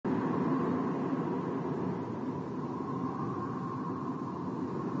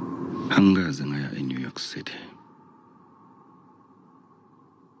Angikaze ngaya in New York City.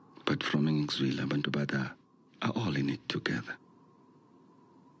 But from Ngizwile abantu bada are all in it together.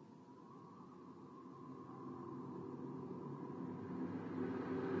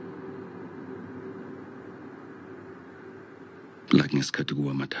 Like ngesikhathi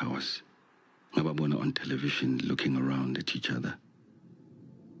kuwa Mathawas, ngababona on television looking around at each other.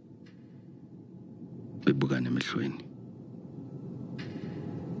 Bebukana emehlweni.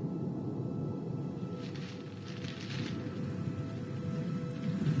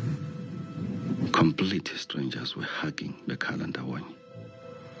 Complete strangers were hugging bekhala ndawonye.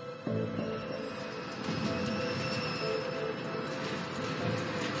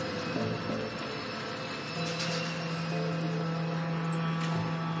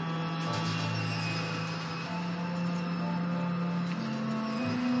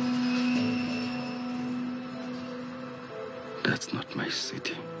 That's not my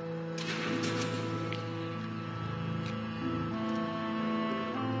city.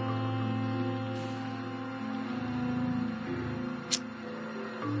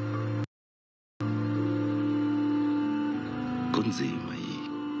 Kunzima yi.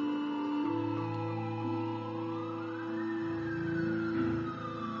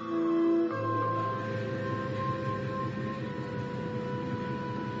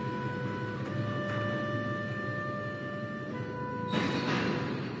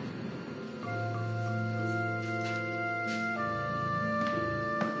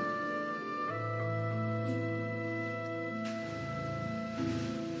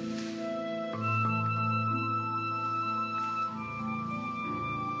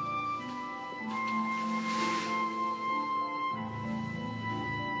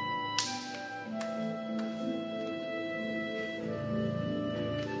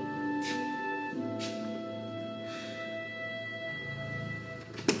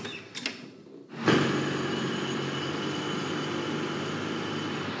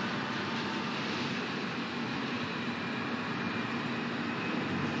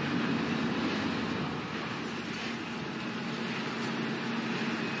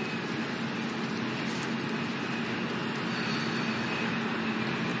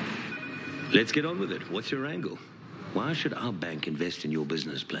 Let's get on with it. What's your angle? Why should our bank invest in your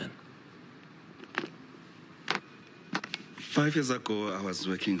business plan? 5 years ago, I was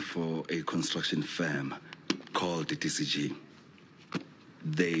working for a construction firm called the DCG.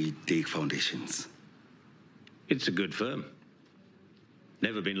 They dig foundations. It's a good firm.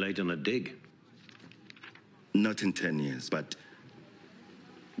 Never been late on a dig. Not in 10 years, but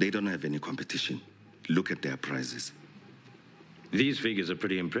they don't have any competition. Look at their prices. These figures are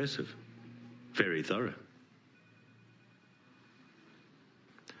pretty impressive. Very thorough.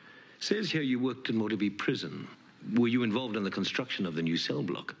 Says here you worked in Motorby Prison. Were you involved in the construction of the new cell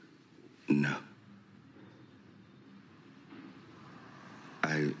block? No.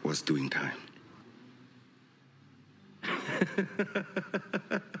 I was doing time.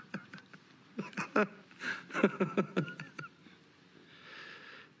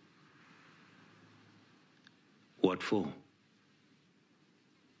 What for?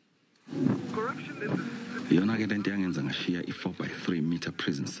 Corruption in the city. Yona ke lento yangenza ngashiya i-4x3 meter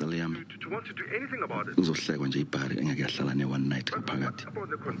prison cell yami. To want to do anything about it. Uzohlekwa nje ibhari engeke yahlala ne-one night ngaphakathi. About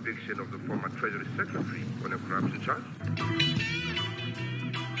the conviction of the former Treasury Secretary on a corruption charge?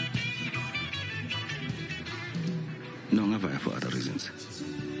 No, ngavaya for other reasons.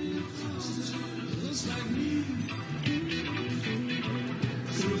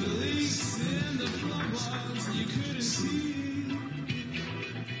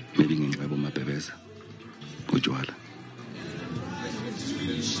 Maybe ngenxa yabomabhebeza utshwala.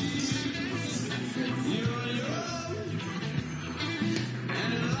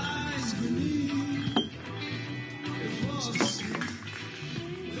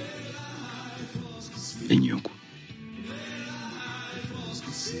 Inyuku.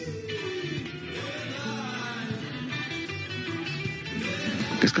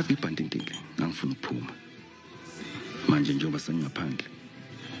 Ngesikhathi ngibhandintile ngangifuna ukuphuma. Manje njengoba sengingaphandle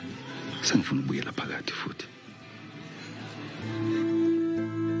sengifuna ukubuyela phakathi futhi.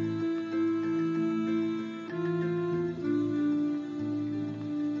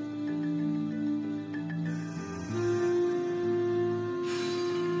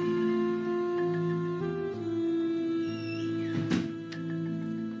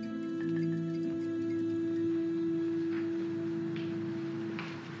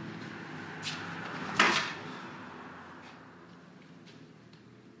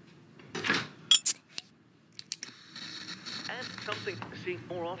 seeing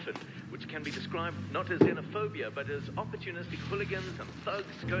more often, which can be described not as xenophobia, but as opportunistic hooligans and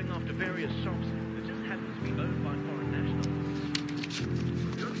thugs going after various shops that just happen to be owned by foreign nationals.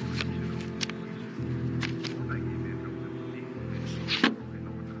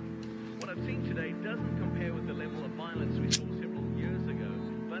 What I've seen today doesn't compare with the level of violence we saw several years ago,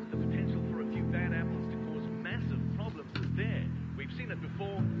 but the potential for a few bad apples to cause massive problems is there. We've seen it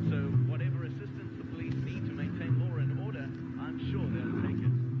before, so whatever assistance the police need to maintain law and order, I'm sure they'll take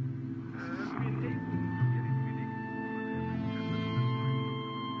it.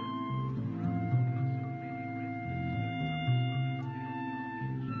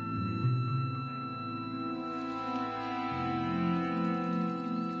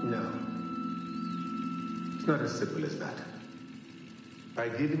 No. It's not as simple as that. By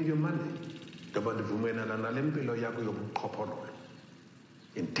giving you money,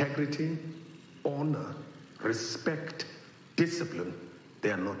 integrity, honor, respect, discipline, they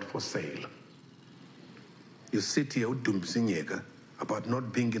are not for sale. You sit here about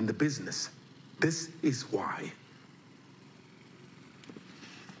not being in the business. This is why.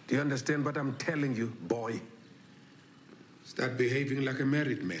 Do you understand what I'm telling you, boy? Start behaving like a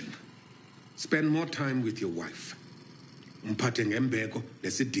married man. Spend more time with your wife.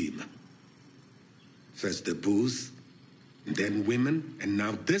 First the booze, then women, and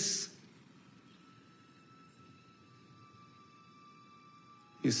now this.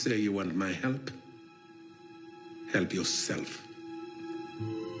 You say you want my help? Help yourself.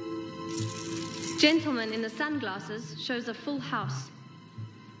 Gentleman in the sunglasses shows a full house.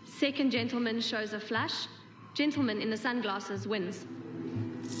 Second gentleman shows a flush. Gentleman in the sunglasses wins.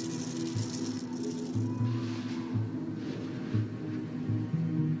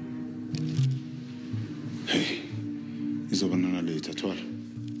 Hey, izobanana later, twala.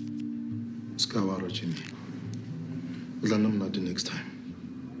 Skawaro Jimmy. We'll not the next time.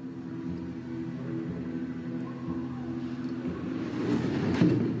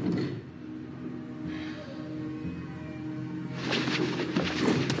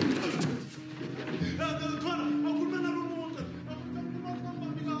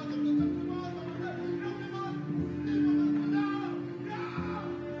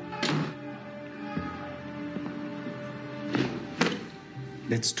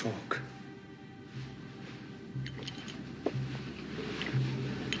 Let's talk.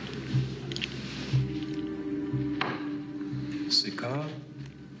 Cigar?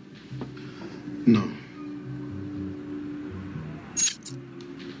 No.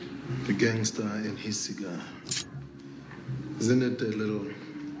 The gangster and his cigar. Isn't it a little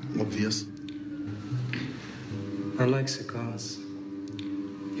obvious? I like cigars.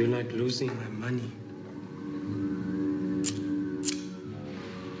 You like losing my money.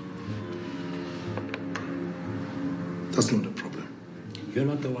 That's not a problem. You're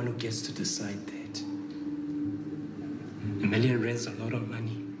not the one who gets to decide that. $1 million rents a lot of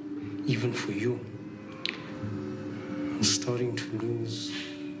money, even for you. I'm starting to lose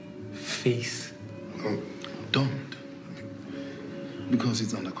faith. Oh, don't. Because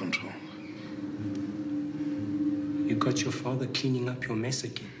it's under control. You got your father cleaning up your mess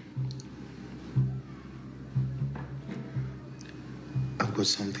again. I've got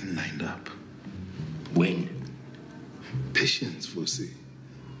something lined up. When? Patience, Fosi.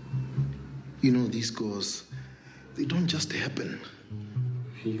 You know, these scores, they don't just happen.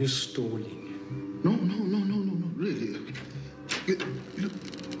 You're stalling. No, really. Look,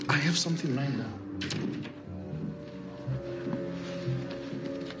 I have something lined up.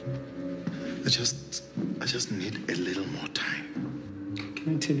 I just need a little more time.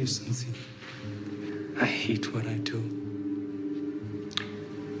 Can I tell you something? I hate what I do.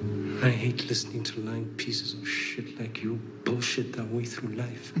 I hate listening to lying pieces of shit like you bullshit their way through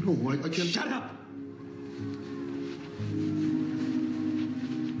life. No, I can't. Shut up!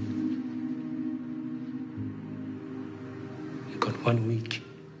 You got 1 week.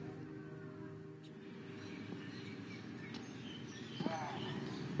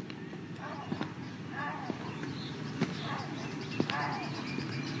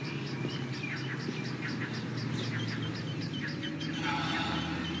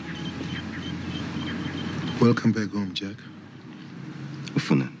 Welcome back home, Jack.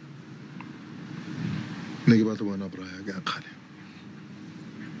 Ufuna. Neke batho bona braya ka khale.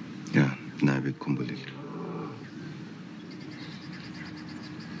 Yeah, na bekukhumbulile.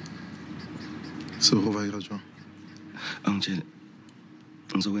 So go vayira jwa. Angitshela.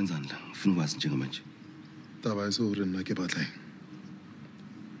 Ngizokwenzani la? Ngifuna ukwazi njengamanje. Taba e se hore nna ke batlang.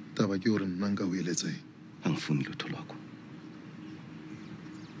 Taba ke hore nna nka o eletseng. Angifuni lutho lwakho.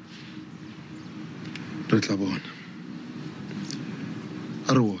 Re tla bona.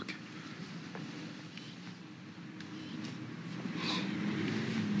 A re walk.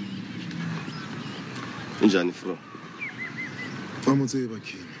 Njani fro? Vamo tseba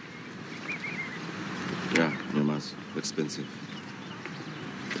Kini. Yeah, ngiyazi. Expensive.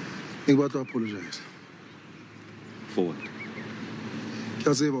 Ngibata apologize. For what? Ke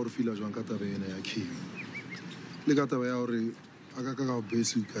a tseba gore fila jwang ka taba ena ya Kimi. Le ka taba ya gore a ka ka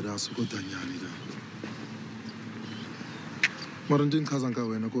basic ka da sokotanyane da. Mara nje ngichaza ka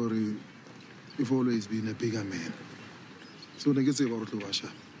wena gore you've always been a bigger man. So ne ke tseba gore tlo washa.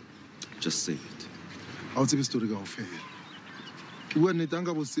 Just say it. I'll tell you a story ka ofela. Uwe ne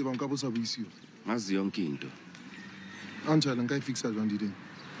tanga bo tseba nka bo sa buisio. Ngazi yonke into. Anjalo nka fixa jwang diding.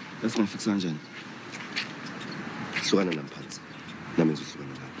 Let's not fix kanjani. Sukana lamphansi. Nami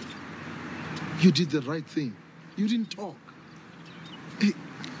ngizosukana lapha. You did the right thing. You didn't talk. Hey,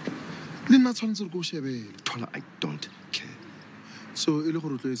 Lina tshwanetse go shebela. Thola, I don't care. So ile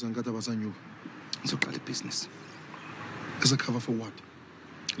gore tlo etsa nka taba sa nyo. Ngizoqala business. As a cover for what?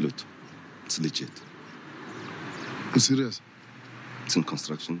 Look, it's legit. You serious? It's in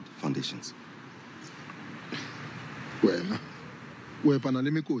construction foundations. Wena. Weapana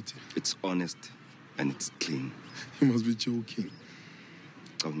le mekoti. It's honest and it's clean. You must be joking.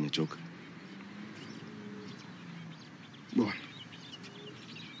 Oh, you're joking. Bon.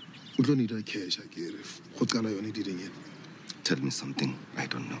 You don't need a cash, I guess. What kind of you didn't yet? Tell me something I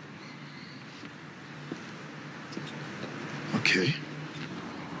don't know. Okay.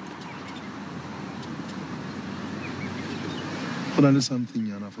 But I need something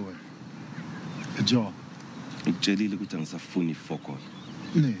yana for a job. Ngitshelile ukuthi angisafuni ifoko.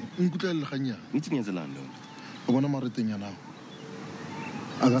 Ne, ngikutlele ganya. Ngithi ngiyenzelani lo? Ubona maretenya nawo.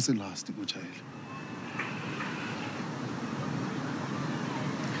 Akase last go child.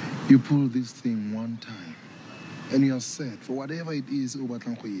 You pull this thing one time and you're set for whatever it is over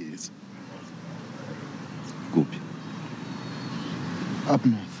years. Kuphi? Up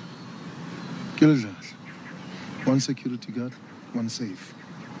north. Kilojal. One security guard, one safe.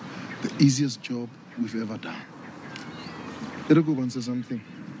 The easiest job we've ever done. Let her go and say something.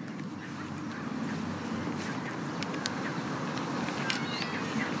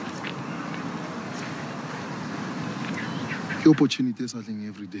 The opportunities are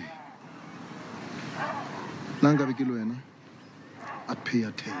every day. Nanga Bekiluena, I'd pay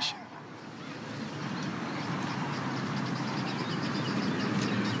attention.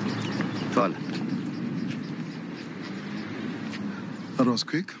 Thola. That was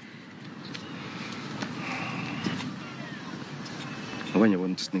quick. When you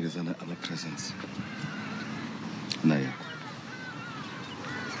want to sneak on a presence. Naya.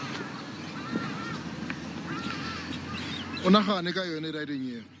 Onagane ka yone riding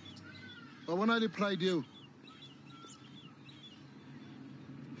here. Ba bona le pride eo.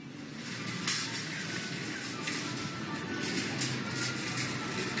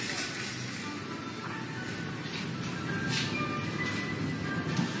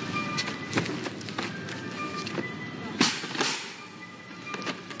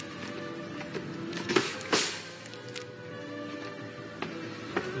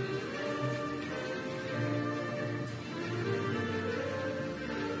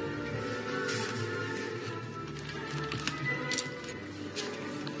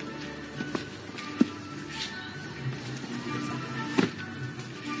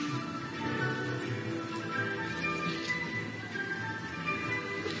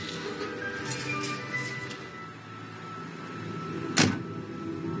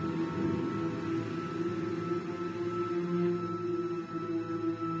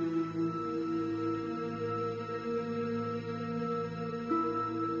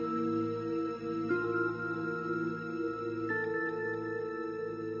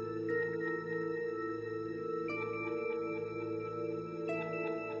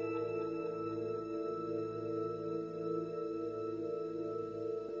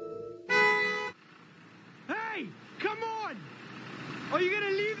 Come on! Are you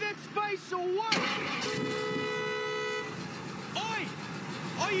gonna leave that space or what? Oi!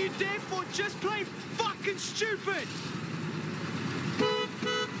 Are you deaf or just plain fucking stupid?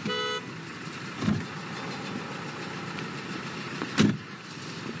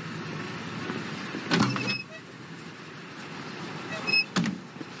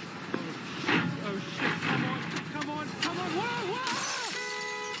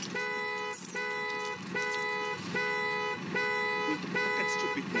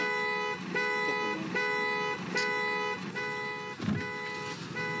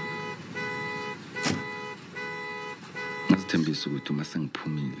 Ngizithembisa ukuthi uma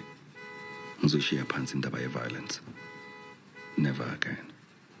sengiphumile ngizoshiya phansi indaba ye-violence. Never again.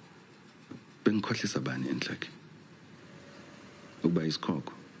 Bengikhohlisa bani enhlaki? Ukuba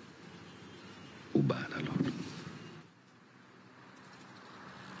isikhoko. Ubala lo.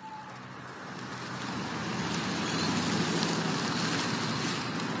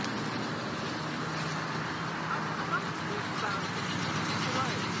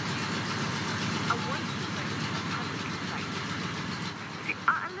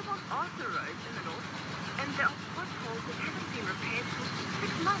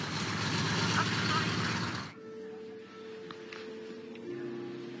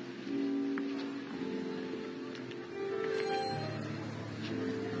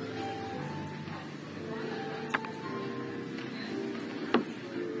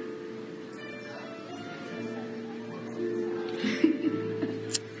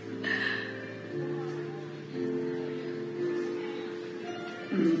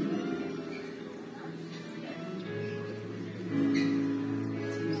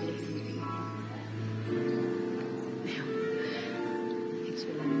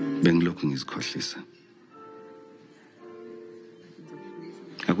 Bengilokhu ngizikhohlisa.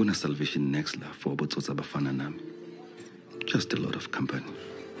 Akuna salvation next la for abotsotsi abafana nami. Just a lot of company.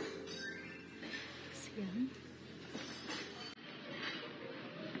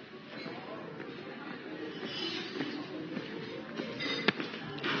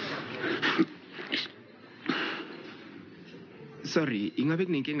 Sorry, ingabe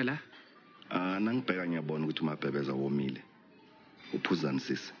kunenkinga la? Nangibheka ngiyabona ukuthi umabhebeza womile. Uphuzani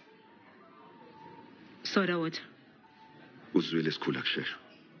sisi. Soda water. Uzwile esikhula kusheshsha.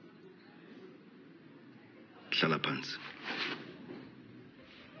 Hlala phansi.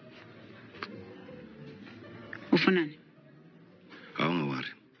 Ufunani?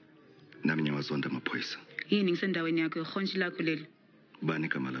 Awungawari. Nami ngiyawazonda amaphoyisa. Yini ngisendaweni yakho ihonshi lakho leli? Bani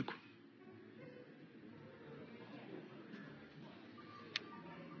igama lakho?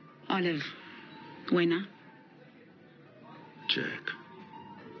 Olive. Wena? Jack.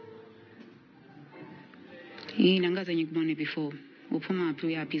 Yini angaze ngikubone before. Uphuma phi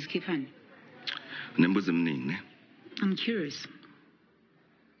uyaphi isikhiphani? Nembuzo eminingi ne? I'm curious.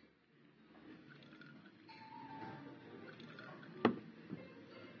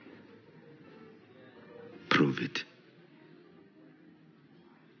 Prove it.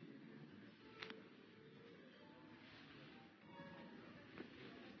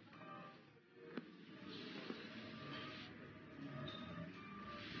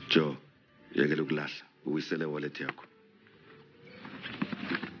 Joe, yekela ukulahla. Uyisele wallet yakho.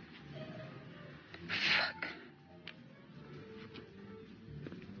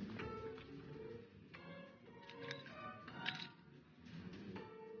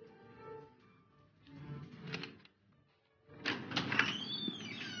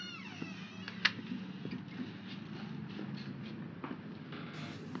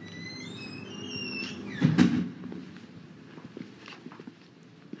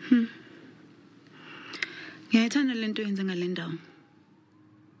 Ngiyayithanda lento yenze ngale ndawo.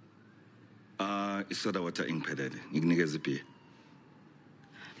 Isoda water ingiphelele. Ngikunikeza ibeer.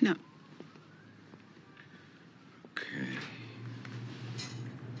 No. Okay.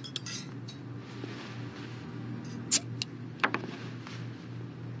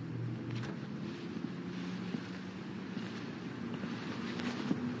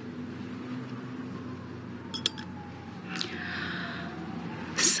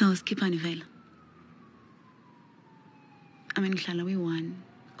 So skiphani vela. I mean ngihlala we-1,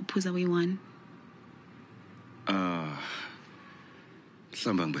 uphuza we-1.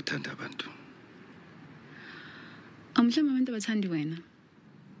 Mhlamba ngibathanda abantu. Mhlamba abantu abathandi wena.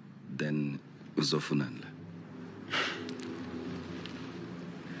 Then uzofunani la?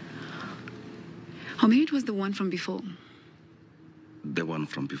 Or maybe it was the one from before. The one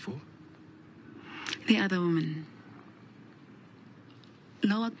from before? The other woman.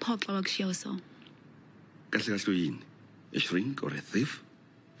 Lawa kuphoxa wakushiya so. Kahle kahle uyini? A shrink or a thief?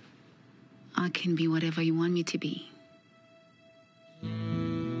 I can be whatever you want me to be.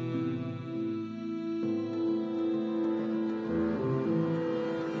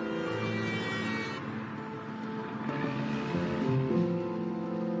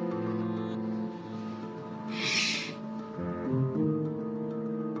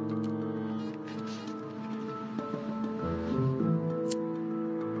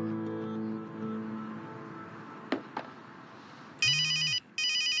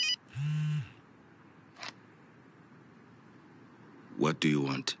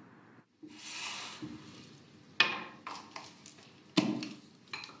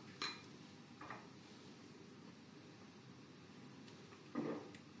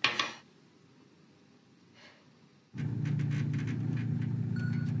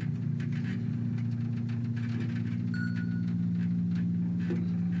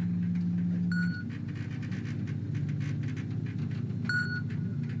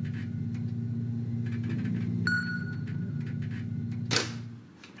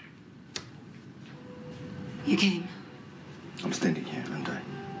 You came. I'm standing here, aren't I?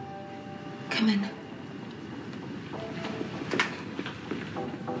 Come in.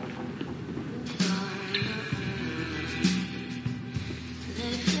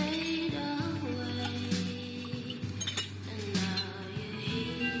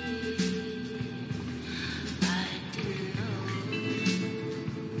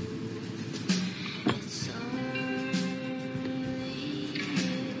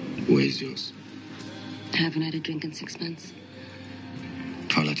 Where's yours? I haven't had a drink in 6 months.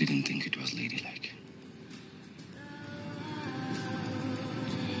 Paula didn't think it was ladylike.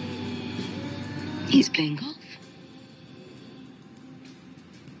 He's playing golf.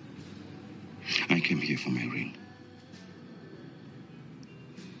 I came here for my ring.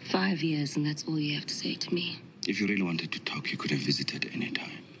 5 years, and that's all you have to say to me. If you really wanted to talk, you could have visited any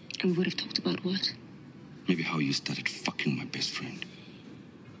time. And we would have talked about what? Maybe how you started fucking my best friend.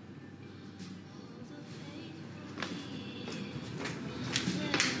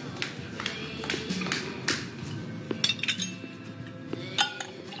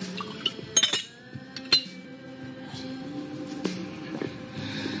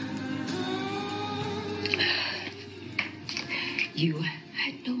 You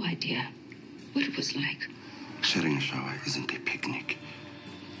had no idea what it was like. Sharing a shower isn't a picnic.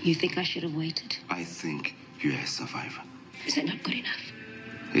 You think I should have waited? I think you're a survivor. Is that not good enough?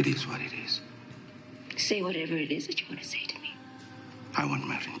 It is what it is. Say whatever it is that you want to say to me. I want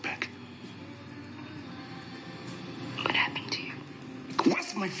my ring back. What happened to you?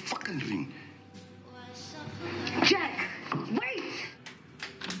 Where's my fucking ring? Jack, wait!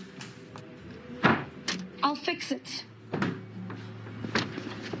 I'll fix it.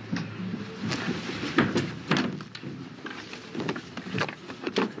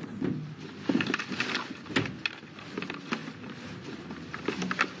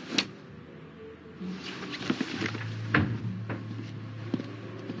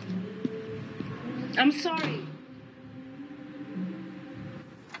 I'm sorry.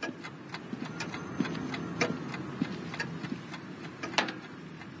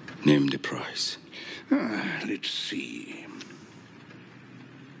 Name the price. Let's see.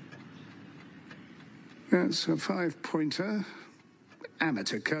 That's a 5-pointer,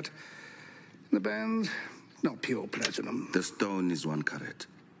 amateur cut. The band, not pure platinum. The stone is 1 carat.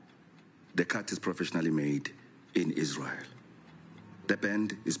 The cut is professionally made in Israel. The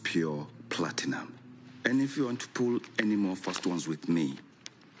band is pure platinum. And if you want to pull any more fast ones with me,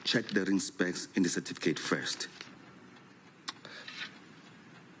 check the ring specs in the certificate first.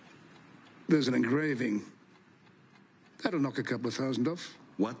 There's an engraving. That'll knock a couple of thousand off.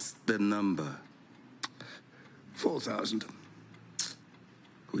 What's the number? 4,000.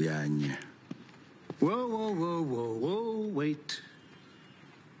 Uyanye. Whoa, wait.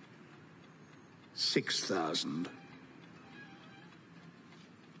 6,000.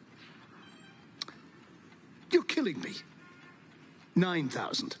 You're killing me.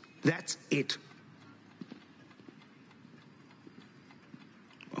 9,000. That's it.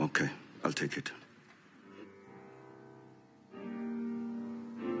 Okay, I'll take it.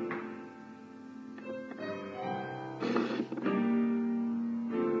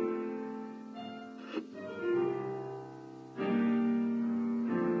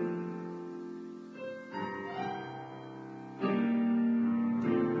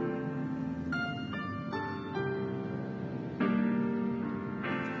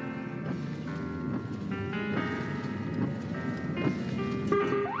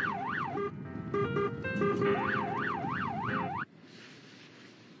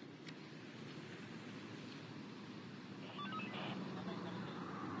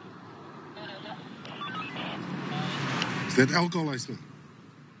 Is that alcohol I smell?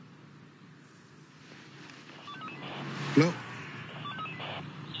 Hello?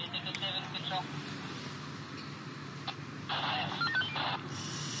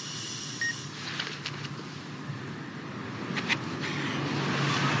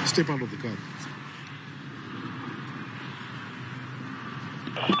 Step out of the car.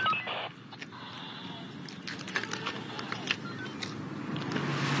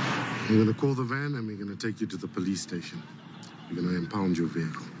 I'm going to call the van and we're going to take you to the police station. We're going to impound your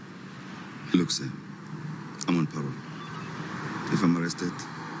vehicle. Look, sir, I'm on parole. If I'm arrested,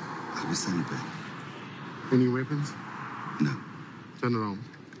 I'll be sent back. Any weapons? No. Turn around.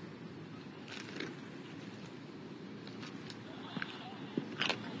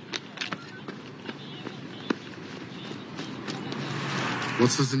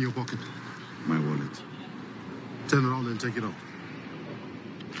 What's this in your pocket? My wallet. Turn around and take it out.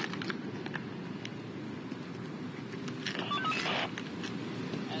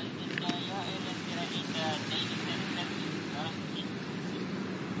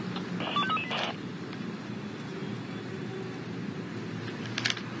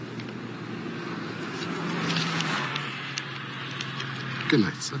 Good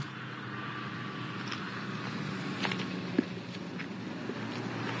night, son.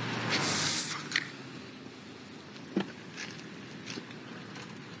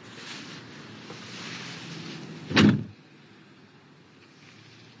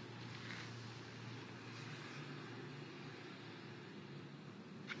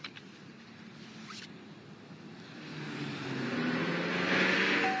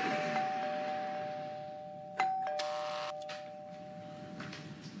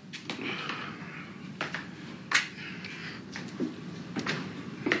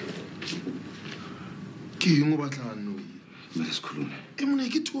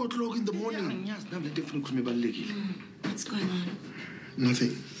 It's 2 o'clock in the morning. What's going on?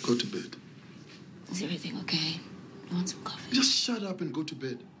 Nothing. Go to bed. Is everything okay? You want some coffee? Just shut up and go to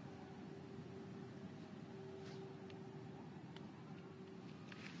bed.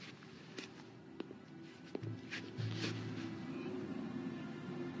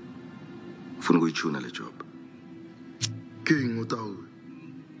 Ufuna ukuyitshuna le job. King utawu.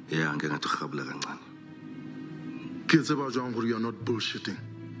 Yeah, ngeke ngathi ukhabula kancane. Kids about John, you're not bullshitting.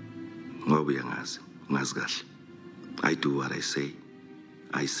 Ngoba uyangazi, ngazi kahle. I do what I say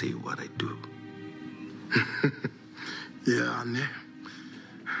what I do. Yeah, ne.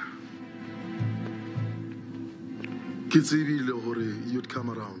 Kids you'd come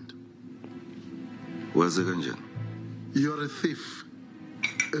around. Was it kanjani? You're a thief.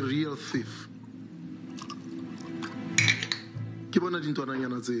 A real thief. Kibona dintwana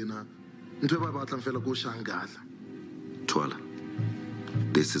nyana tsena. Ntwe ba batlang fela go shangala. Twala,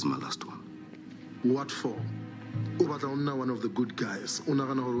 this is my last one. What for? Ubatla one of the good guys.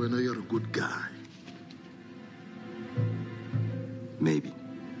 Unagana hore wena you're a good guy. Maybe.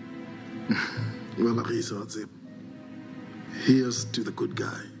 Well, here's to the good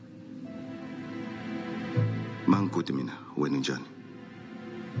guy. Manguti mina, wena njani?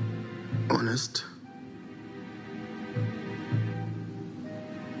 Honest.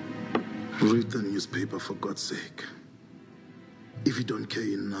 Read the newspaper for God's sake. If you don't care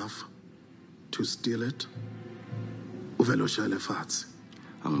enough to steal it, uvelo shale fatsi.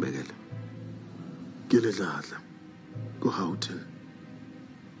 Angibekele. Giledladla. Go Houghton.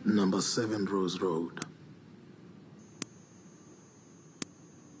 Number 7 Rose Road.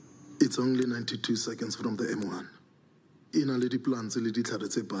 It's only 92 seconds from the M1. Ina le plans le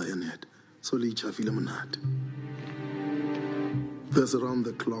ditlhare bayonet. So le ichafile monate. There's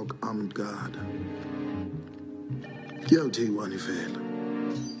around-the-clock armed guard.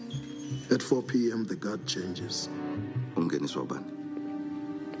 At 4 p.m., the guard changes. Then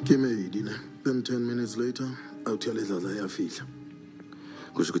 10 minutes later, I'll tell you that I feel.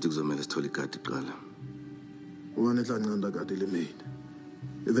 One is made.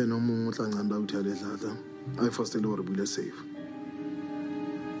 Then no more I first tell you safe.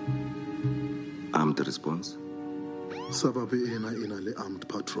 Armed response? Sababe ina le armed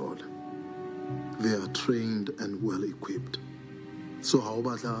patrol. They are trained and well equipped. So how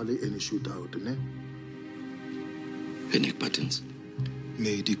about any shootout, ne? Panic buttons.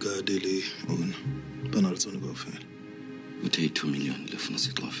 Maybe Gadele on Panalson go fail. We take 2 million left from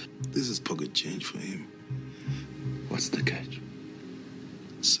the This is pocket change for him. What's the catch?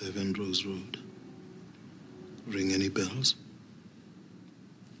 7 Rose Road. Ring any bells?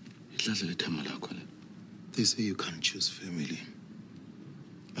 They say you can't choose family.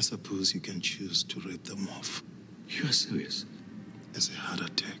 I suppose you can choose to rape them off. You are serious? As a heart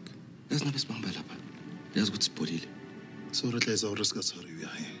attack. There's no best. There's good spoil. So let's our risk sorry we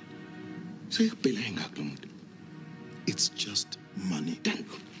are here. So you're paying. It's just money. Then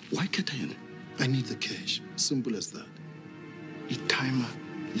why can't I? I need the cash. Simple as that.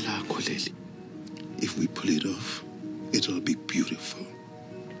 If we pull it off, it'll be beautiful.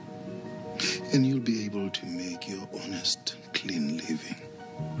 And you'll be able to make your honest, clean living.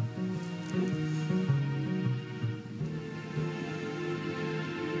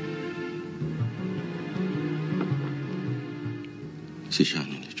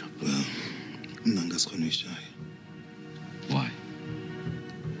 Well, why?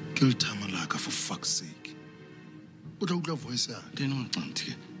 Kill Tamalaka for fuck's sake. What out of voice? They don't want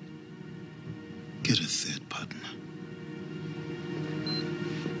to get a third partner.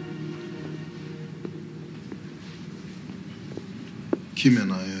 Kim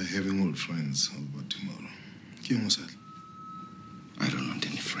and I are having old friends. How about tomorrow? Kim was that? I don't want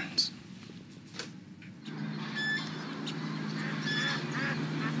any friends.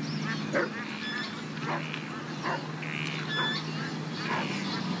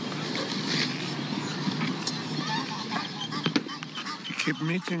 You keep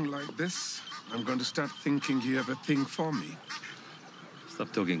meeting like this, I'm going to start thinking you have a thing for me.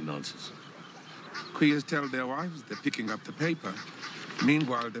 Stop talking nonsense. Queers tell their wives they're picking up the paper.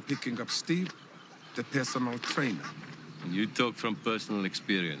 Meanwhile, they're picking up Steve, the personal trainer. And you talk from personal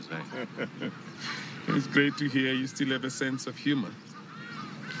experience, eh? It's great to hear you still have a sense of humor.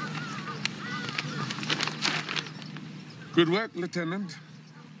 Good work, Lieutenant.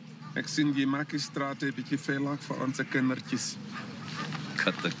 Ek sien jy maak die strate 'n bietjie veilig vir ons kindertjies.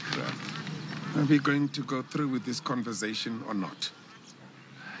 Cut the crap. Are we going to go through with this conversation or not?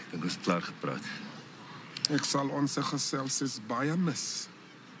 Ek dink ons het klaar gepraat. Ek sal ons geselsies baie mis.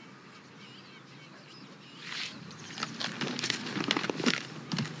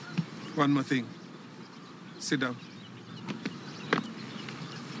 One more thing. Sit down.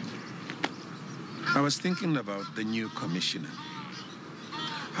 I was thinking about the new commissioner.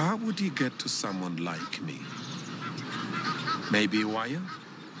 How would he get to someone like me? Maybe Wire?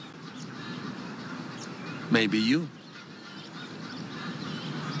 Maybe you?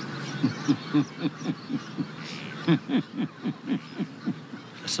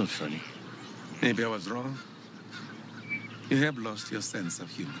 That's not funny. Maybe I was wrong. You have lost your sense of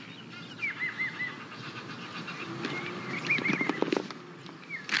humor.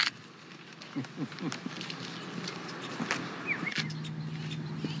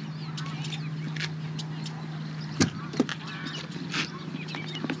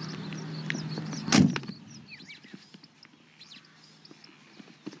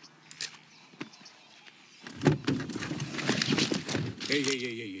 Hey.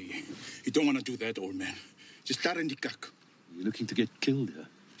 You don't want to do that, old man. Just start in the cock. You're looking to get killed here.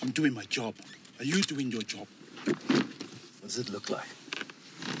 I'm doing my job. Are you doing your job? What does it look like?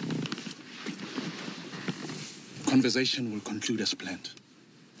 Conversation will conclude as planned.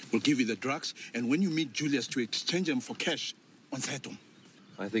 We'll give you the drugs, and when you meet Julius to exchange them for cash, on Pheto.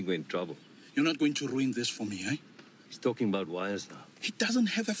 I think we're in trouble. You're not going to ruin this for me, eh? He's talking about wires now. He doesn't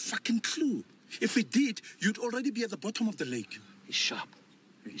have a fucking clue. If he did, you'd already be at the bottom of the lake. He's sharp.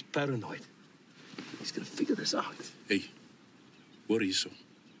 He's paranoid. He's gonna figure this out. Hey, worry so.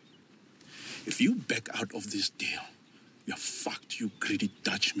 If you back out of this deal, you're fucked, you greedy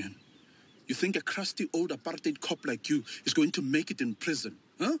Dutchman. You think a crusty old apartheid cop like you is going to make it in prison?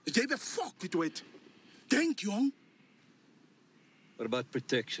 Huh? Jy be fuck it wait. Thank you. What about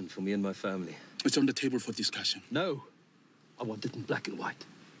protection for me and my family? It's on the table for discussion. No. I want it in black and white.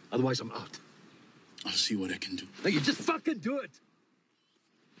 Otherwise, I'm out. I'll see what I can do. No, you just fucking do it!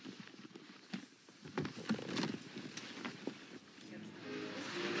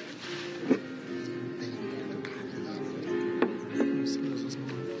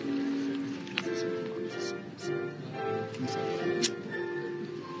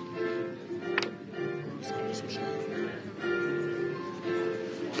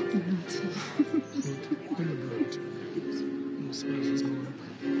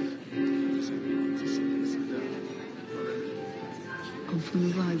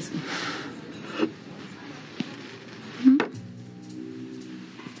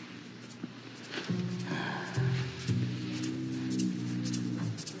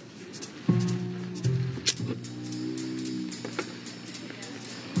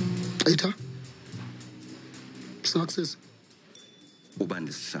 Eta? Success. Ubani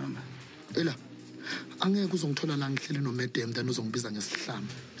isihlama. Ela. Angeke uzongithola la ngihlele no madam then uzongibiza ngesihlama.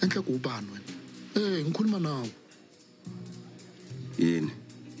 Enhle kubani wena? Ngikhuluma nawe. Yini?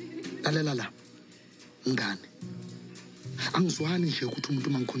 Lalela la. Ngane. Angizwani nje ukuthi umuntu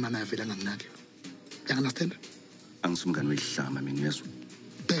mangikhuluma naye vele anganginaki. You understand? Angisumngani wehlama mina uyezwa.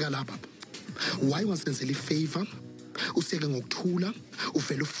 Bheka la baba. Why wasenzela ifavor? Useke ngokuthula,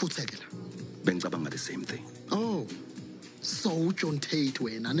 uvela ufutheke la. Bengicabanga the same thing. Oh. So John Tate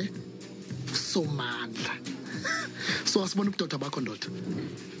wena ne? So mandla. So asibona ubudoda bakho ndoda.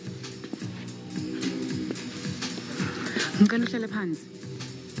 Ngicela uhlale phansi.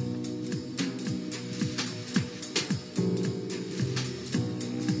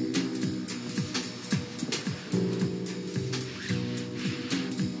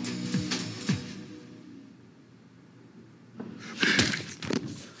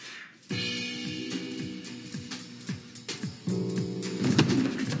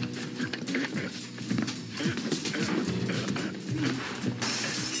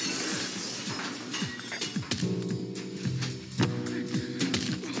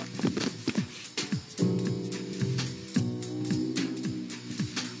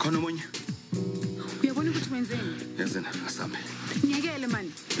 Uyabona ukuthi wenzeni? Yazina, asambe. Ngiyekele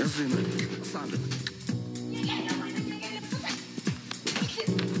man. Yazina, asambe.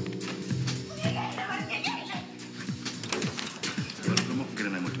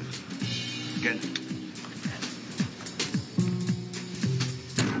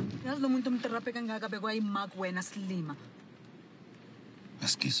 lo muntu umterape kangaka bekwa imark wena Slima.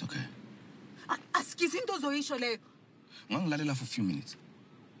 Askis, okay? Askis into ozoyisho leyo. Ngangilalela for a few minutes.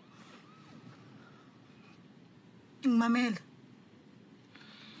 Ngimamela.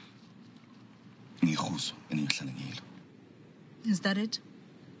 Ngikhuso enihlala ngilo. Is that it?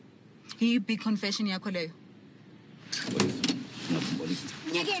 Yi big confession yakho leyo.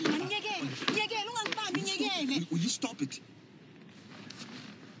 Nyekele ungangibambi nyekele. Will you stop it?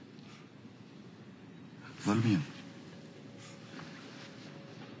 Volume.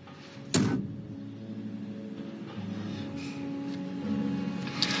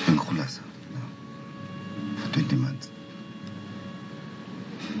 Ngkhulasa. For 20 months.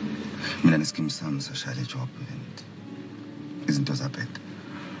 Mina neskim sami sashaya job and izinto zabheda.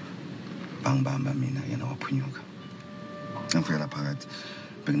 Bangibamba mina yena waphunyuka. Ngifika lapha phakathi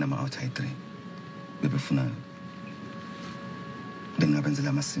bekunama outside 3. Bebefuna ngabenzela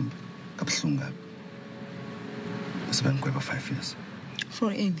amasimbi kabuhlungu kabi. Sebengigweba 5 years.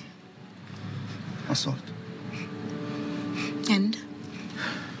 For any. Assault. And?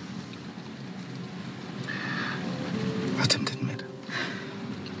 Attempted murder.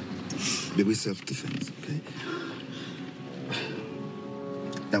 Baby self-defense, okay?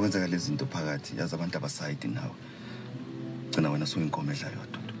 Nakwenzeka lezi zinto phakathi yazi abantu abasayidi nawe. Gcina wena suyinkomo edla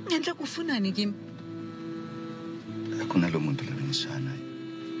yodwa. Ngenhla kufunani kimi? Akuna lo muntu lebengishaya naye.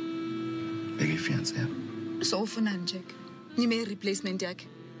 Beke fiance yami. So ufunani Jack? Ngime replacement yakhe.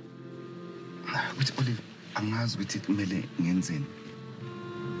 Uthi Olive angazi ukuthi kumele ngenzeni.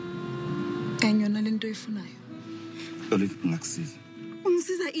 Kanye yona lento oyifunayo. Olive ngakusiza.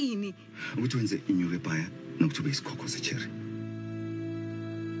 Ungisiza ini? Ukuthi wenze inyuke bhaya nokuthi ube isikhokho secherry.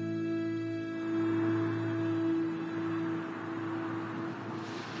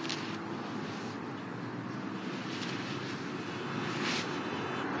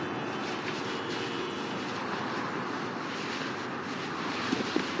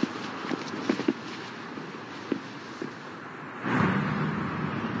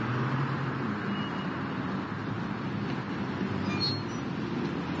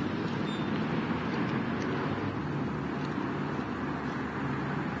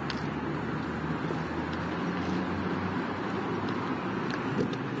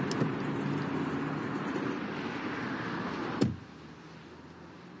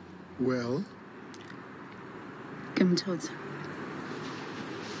 Well?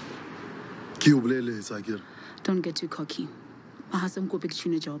 Don't get too cocky. I have some big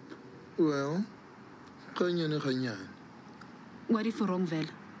tuna job. Well, kanyane. What if wrong vel?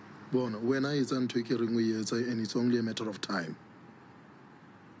 Bona, when I is untaking years and it's only a matter of time.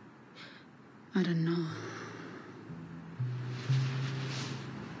 I don't know.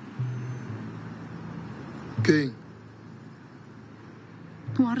 King.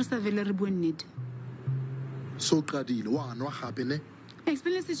 What is that very good need? So kadile, what happened?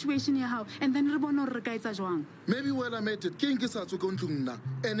 Explain the situation here how, and then Ribono Rekaita Joang. Maybe when I met it, King is to go to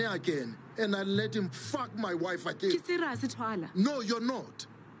and again, and I let him fuck my wife again. No, you're not.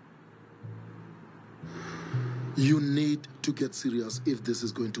 You need to get serious if this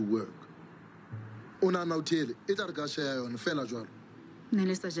is going to work. Una now tell it on fella Joel.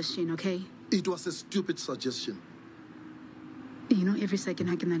 Nelly suggestion, okay? It was a stupid suggestion. You know, every second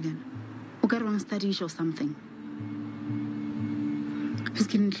I can learn. We got one study or something. It's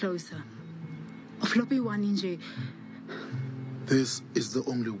getting closer. A floppy one injury. This is the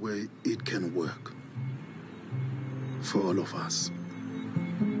only way it can work. For all of us.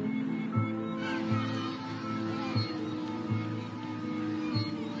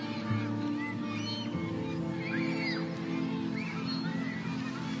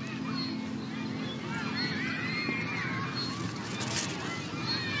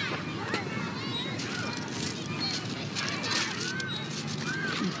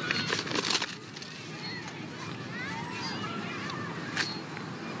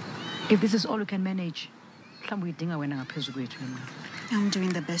 If this is all you can manage, I'm doing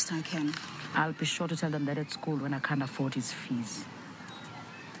the best I can. I'll be sure to tell them that at school when I can't afford his fees.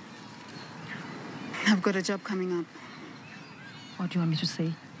 I've got a job coming up. What do you want me to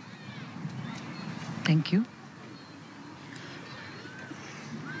say? Thank you?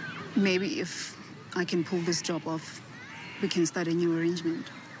 Maybe if I can pull this job off, we can start a new arrangement.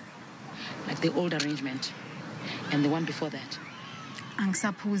 Like the old arrangement and the one before that.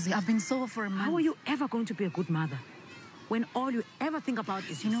 Angsapuzi, I've been sober for a month. How are you ever going to be a good mother when all you ever think about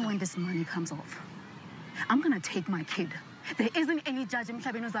is you know when this money comes off? I'm going to take my kid. There isn't any judge in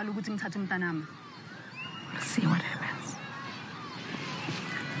Mhlabeni ozala ukuthi ngithathe umntanami. We'll see what happens.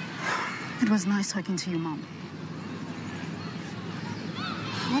 It was nice talking to you, Mom.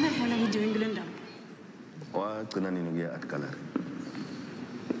 What the hell are you doing, Glinda? Wagcina nini ukuya art gallery?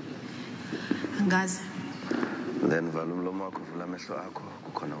 Angazi. Then vala umlomo wakho vula amehlo akho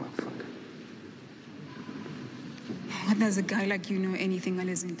kukhona wakufunda. What does a guy like you know anything on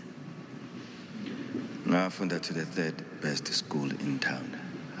isn't? Ngafunda to the third best school in town.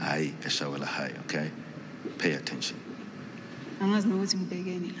 Hayi eShawela High, okay? Pay attention. Angazi nokuthi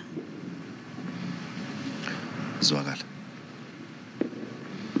ngibhekeni la. Zwakala.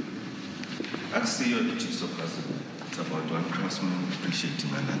 Akusiyo ijiso puzzle. It's about one craftsman appreciating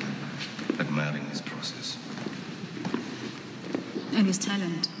another, admiring his process. And his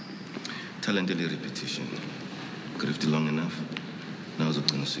talent. Talent and repetition. Grifted long enough, now it's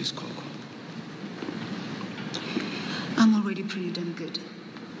going to Swiss Coco. I'm already pretty damn good.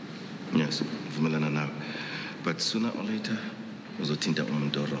 Yes, Vumelana now. But sooner or later, uzotinta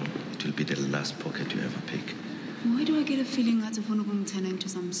umndoro. It will be the last pocket you ever pick. Why do I get a feeling that I'm going to turn into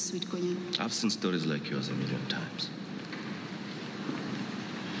some sweet konyan? I've seen stories like yours a million times.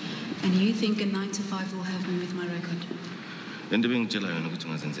 And you think a 9 to 5 will have me with my record? And being jela yona ukuthi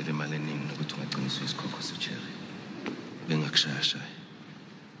ungazenzela imali eningi nokuthi ungaqinisa isikhokho secherry. Bengakushaya shaya.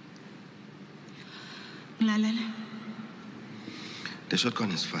 Lalela. The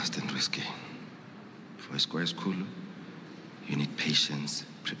shotgun is fast and risky. For a square school, you need patience,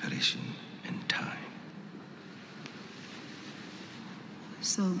 preparation, and time.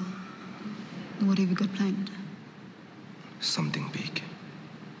 So, what have you got planned? Something big.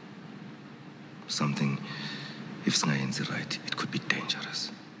 Something, if Snayen's right, it could be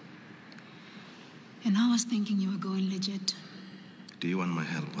dangerous. And I was thinking you were going legit. Do you want my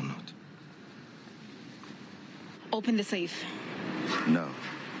help or not? Open the safe. No.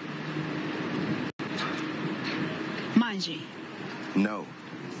 Manji. No.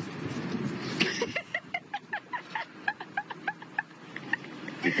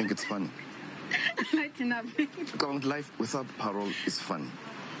 You think it's funny? Lighten up. Because life without parole is funny.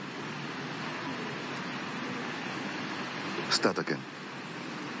 Start again.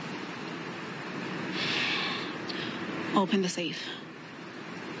 Open the safe.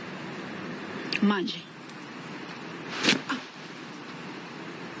 Manji.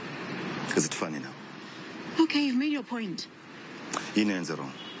 Is it funny now? Okay, you've made your point. Yini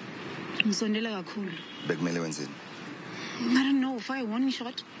wrong. Ngisondela kakhulu. Bekumele wenzeni? I don't know, fire one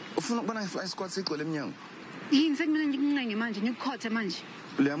shot. Ufuna ukubona i-fly squad sigcwele emnyango? Yini sekumele ngikuncenge manje ngikukhothe manje?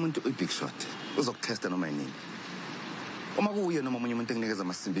 Leya muntu uyi-big shot. Uzokuthesta noma yini. Uma kuye noma omunye umuntu enginikeza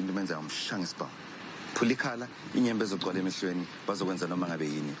amasimbi into menza umshanga isibhamu. Phula ikhala, inyembe ezogcwala emehlweni, bazokwenza noma ngabe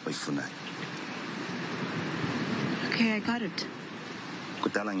yini oyifunayo. Okay, I got it.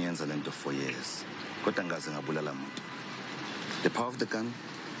 Kudala ngiyenza lento for years. Kodwa ngaze ngabulala muntu. The power of the gun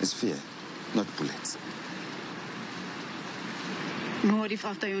is fear, not bullets. What if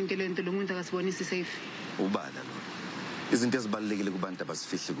after yonke lento lo muntu akasibonisi safe? Ubala lo. Izinto ezibalekile kubantu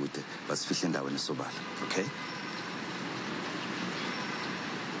abasifihle kude, basifihle endaweni esobala, okay?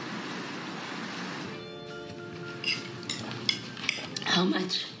 How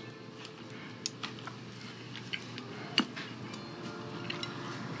much?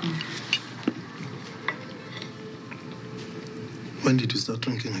 When did you start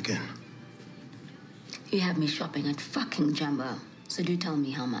drinking again? You have me shopping at fucking Jumbo, so do tell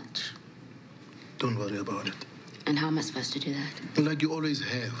me how much. Don't worry about it. And how am I supposed to do that? Like you always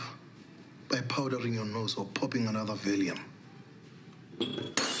have, by powdering your nose or popping another Valium.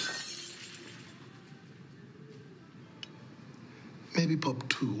 Maybe pop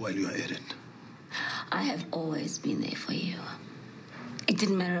 2 while you're at it. I have always been there for you. It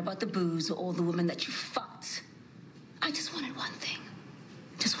didn't matter about the booze or all the women that you fucked. I just wanted one thing.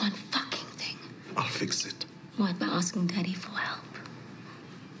 Just one fucking thing. I'll fix it. What, by asking Daddy for help?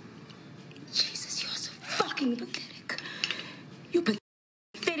 Jesus, you're so fucking pathetic. You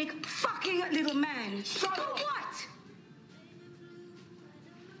pathetic fucking little man. So what?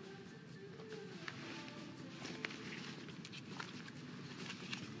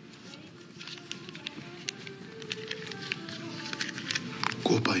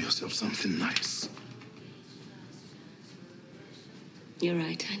 Go buy yourself something nice. You're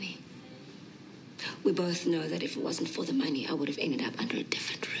right, honey. We both know that if it wasn't for the money, I would have ended up under a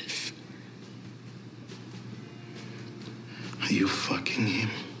different roof. Are you fucking him?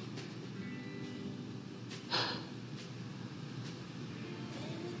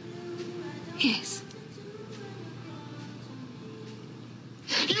 Yes.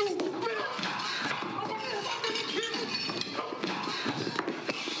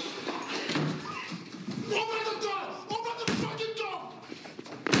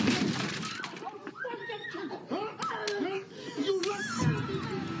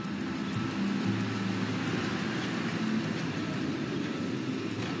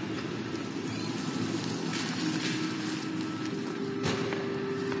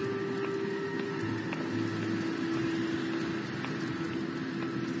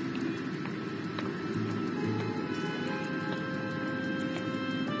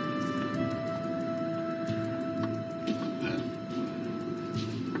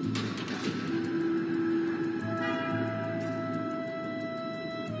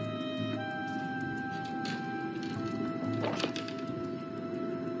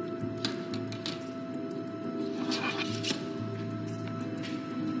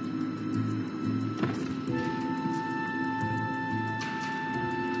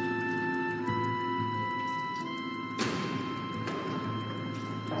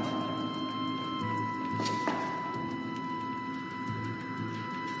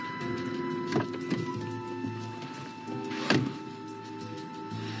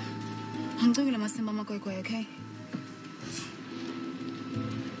 Angicokile masimba amakwekwe, okay?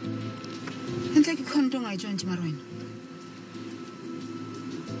 Enhle ikhona into ongayitshontsha emarweni.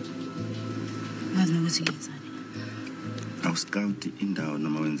 Ngazi nokuthi ngiyenzani. Awuscout indawo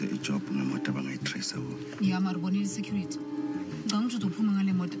noma wenze ijob ngemoto abangayitrace kuwo. Yeah, marubonile security. Ngicabanga ukuthi uphuma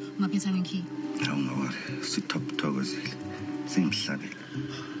ngale moto ungaphetha ngenkey. Awungawari, sithokozile. Singimhlabela.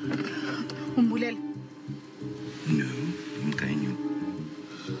 Umbulela. No, ngikayinyo.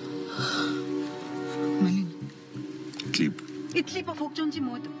 Malini? Clip. Iclip of ukutshontsha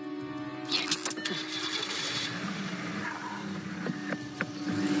imoto.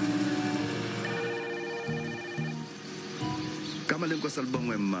 Gama lenkosi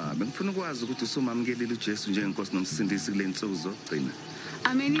alibongwe ma. Bengifuna ukwazi ukuthi usumamkelile uJesu njengenkosi nomsindisi kule nsuku zogcina.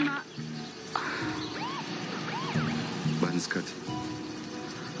 Ameni ma. Bani isikhathi?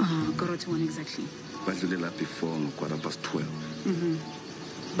 Got to one exactly. Badlule la before ngo12:15.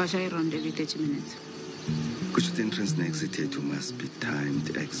 Basha around every 30 minutes. Kusho the entrance and exit yethu must be timed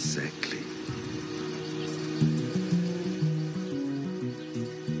exactly.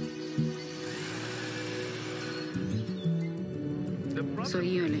 So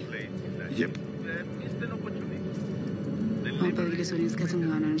yole. Yep. Ngibhekile sona isikhathi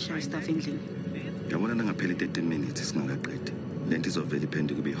ngingana nishaya staff endlini. Yabona nangapheli 13 minutes singakaqedi. Lento izovela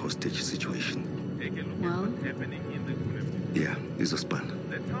iphende kube hostage situation. Well, yeah, izosipana.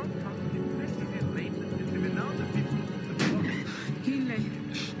 Hile.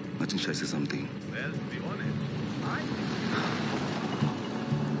 Ngathi ngishayise something. Well, to be honest,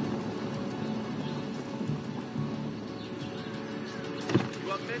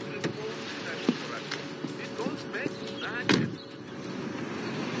 you are meant to report international corruption. It goes back to that.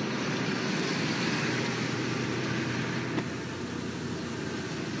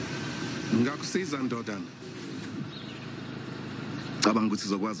 Ngakusiza ndodana. Cabanga ukuthi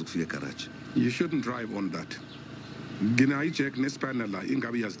sizokwazi ukufika egarage. You shouldn't drive on that. Gina hijack nespanner la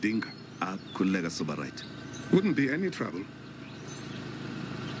ingabe yazidinga. Akhuleka soba right. Wouldn't be any trouble.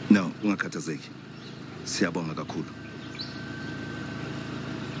 No, ungakhathazeki. Siyabonga kakhulu.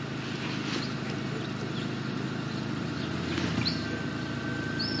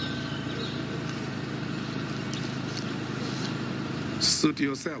 Suit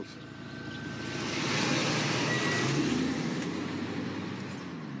yourself.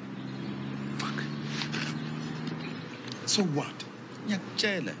 So what?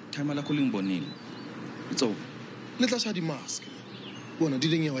 Ngiyakutshela, time lakho lingibonile. It's over. Let us have the mask. Bona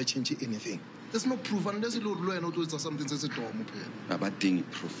didn't you change anything? There's no proof unless you learn how to do something that's a dorm. Abadingi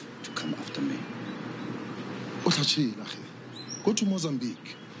proof to come after me. Go to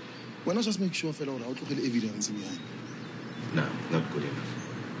Mozambique. Why not just make sure fellow how to get evidence behind? No, not good enough.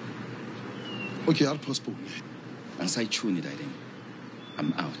 Okay, I'll postpone. And say tune then.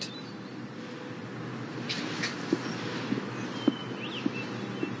 I'm out.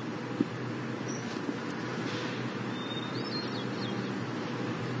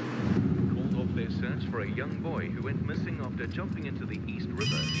 Search for a young boy who went missing after jumping into the East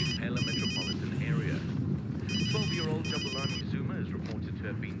River in Pella metropolitan area. 12-year-old Jabulani Zuma is reported to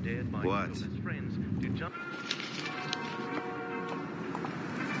have been dared by his friends to jump.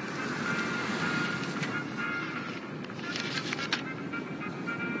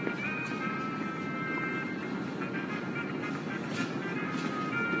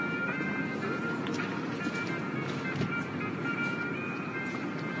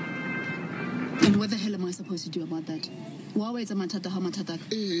 What the hell am I supposed to do about that? Why is matata ha matata?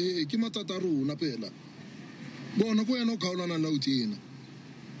 Eh, ke matata rona phela. Bona go yena o kaolana la utsena.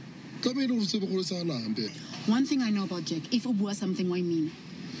 Tlabe re se bogolo sa lampe. One thing I know about Jack, if o bua something, why mean?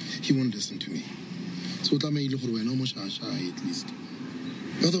 He won't listen to me. So tlameile gore wena o mo shasha at least.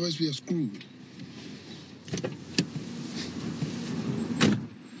 Otherwise we are screwed.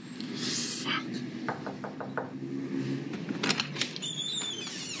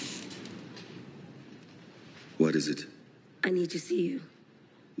 What is it? I need to see you.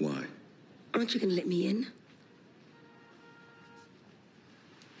 Why? Aren't you going to let me in?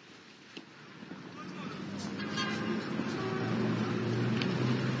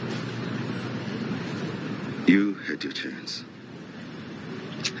 You had your chance.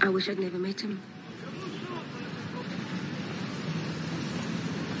 I wish I'd never met him.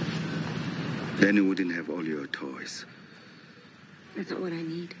 Then you wouldn't have all your toys. That's not what I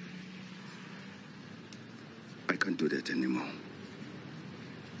need. I can't do that anymore.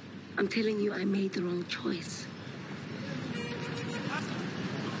 I'm telling you, I made the wrong choice.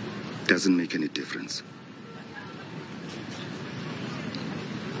 Doesn't make any difference.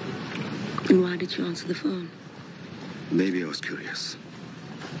 And why did you answer the phone? Maybe I was curious.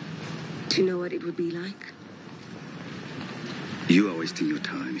 Do you know what it would be like? You are wasting your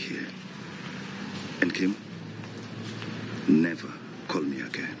time here. And Kim, never call me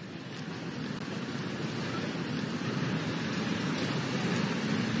again.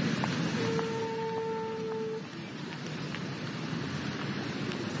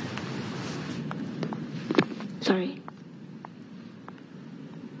 Sorry.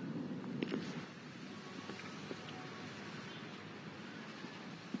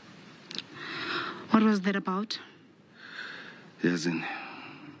 What was that about? As in,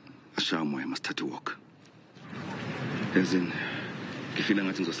 Ashamwe must have to walk. As in, I feel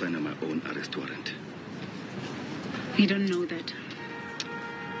like I'm sign my own arrest warrant. You don't know that.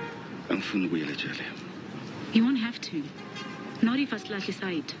 I'm Mfundi kuyele jele. You won't have to. Not if I slash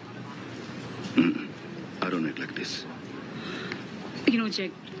aside. I don't act like this. You know,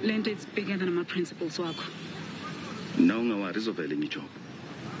 Jack, Lento is bigger than my principles wakho. Now ngawari izovela enye job.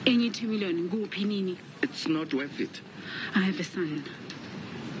 Enye 2 million nguphi nini? It's not worth it. I have a son.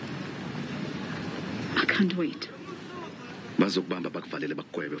 I can't wait. Bazokubamba bakuvalele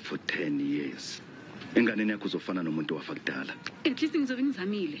bakugwebe for 10 years. Enganeni yakho uzofana nomuntu wafa kudala. At least ngizobe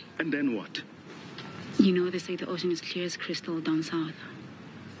ngizamile. And then what? You know, they say the ocean is clear as crystal down south.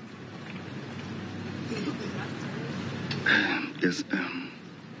 Yes,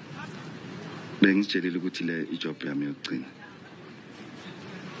 bengitshelile ukuthi le ijob yami yokugcina.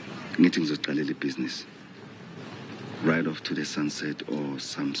 Ngithi ngizoqalela business. Right off to the sunset or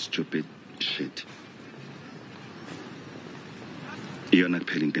some stupid shit. Iyona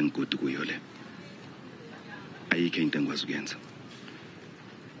kuphela into engikude kuyo le. Ayikho into engikwazi ukuyenza.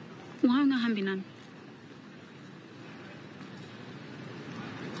 Why ungahambi nami?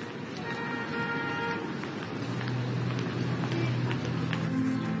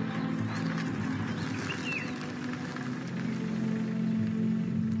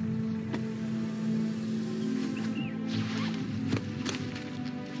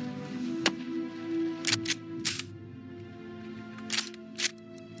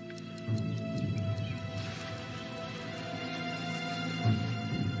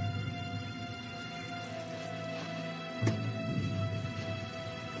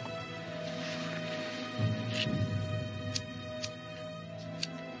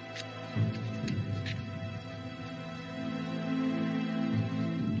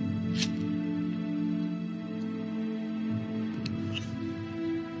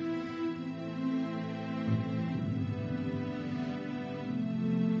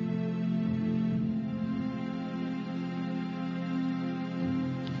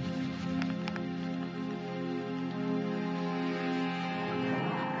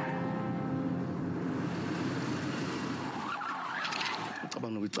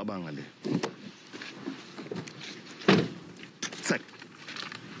 Cabanga le. Sek.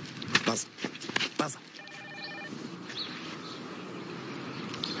 Pasa.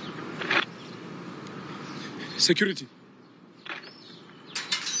 Security.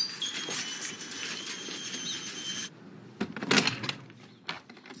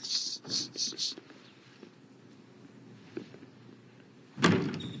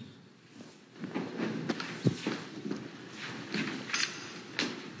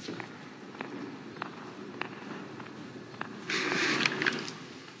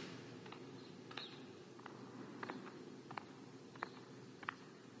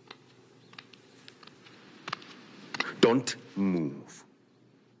 Don't move.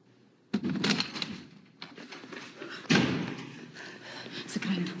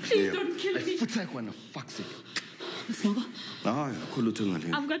 Please don't kill me. Fuck's sake. Smogo.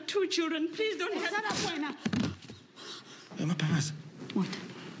 I've got 2 children. Please don't hesitate. What?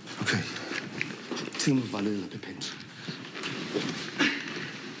 Okay. Team of Valerie the pinch.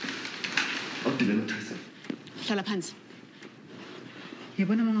 Hlala phansi.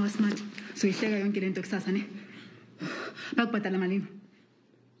 Yabona mama wasmart. So ihleka yonke lento kusasa ne? Bakubhadala malini?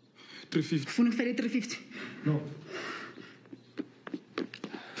 350. Ufuna ukufela 350? No.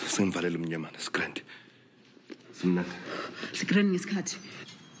 Simvalele umnyamana sigrand. Simnandi. Sigrand ngesikhathi.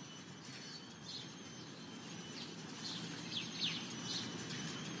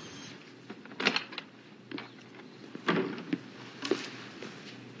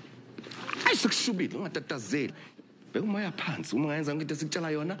 Ayisekushubile ungatatazeli. Bekumaya phansi uma ngayenza into esikutshela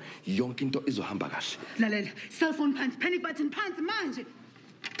yona yonke into izohamba kahle. Lalela, cell phone pants, panic button pants manje.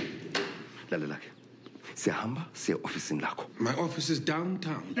 Lalela ke. Siyahamba siya officeini lakho. My office is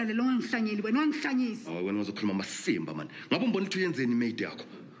downtown. Lalela ungangihlanyeli wena ungangihlanyisi. Wena uzokhuluma masimba man. Ngabe umbona ukuthi uyenzeni imate yakho?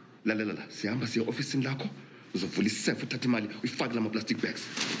 Lalela siyahamba siya officeini lakho uzovula isafe uthatha imali uyifake lama plastic bags.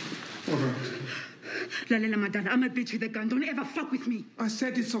 All right. Lalela Madala, I'm a bitch with a gun. Don't ever fuck with me. I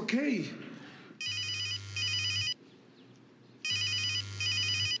said it's okay.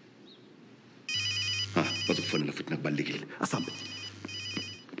 Bazokufonela futhi nakubalekile. Asambe.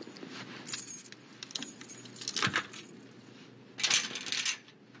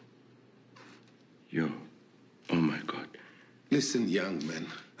 Yo, oh my God. Listen, young man,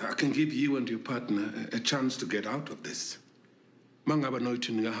 I can give you and your partner a chance to get out of this. Mangaba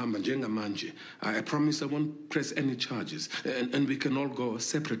noithi ningahamba njengamanje. I promise I won't press any charges, and we can all go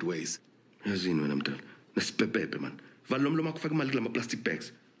separate ways. Yazini wena mdala. Nesipepepe man. Vala lo mlomo akufaka imali kula plastic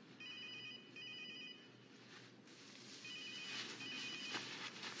bags.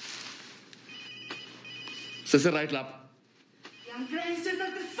 Sese right lap. Young Prince, just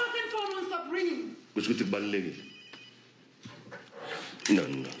like the fucking phone won't stop ringing. Which good to balegi. No.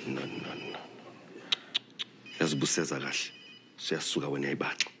 Yazibuseza kahle. Siyasuka wena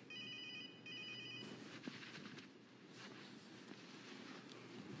ayibaxa.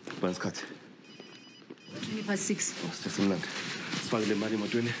 Bansikhathi. 6:20. Sesimlanda. Sifake le mali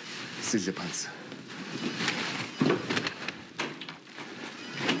emotweni sidle phansi.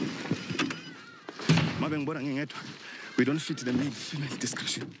 Mabe ngibona ngingedwa. We don't fit the male female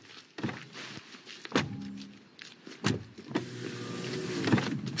description.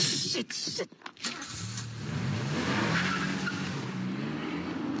 Shit.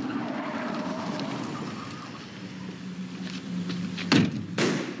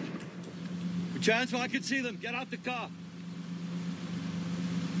 Chance, I can see them. Get out the car.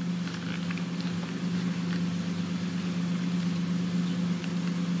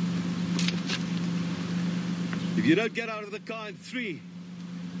 If you don't get out of the car in 3,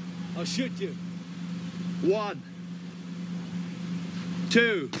 I'll shoot you. 1,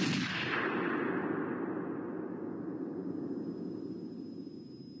 2.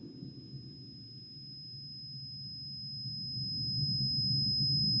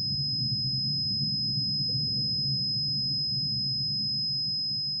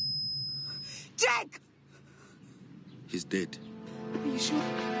 Jack! He's dead. Are you sure?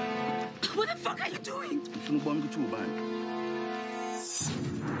 What the fuck are you doing? Ngifuna ukubona ukuthi ubani.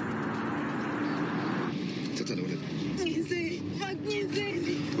 Thatha le wallet.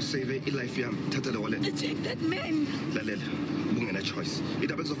 Ngizeni. Usave ilife yami. Thatha le wallet. Jack, that man. Lalela. Ubungena choice.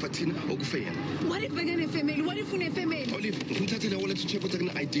 Indaba kuzofa thina okufe yena. What if bengene family? What if une family? Olive, ngifuna uthathe le wallet ucheck ukuthi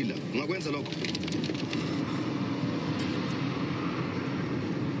akuna ID la. Ungakwenza lokho.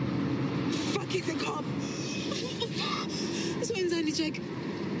 He's a cop. So inside, Jack.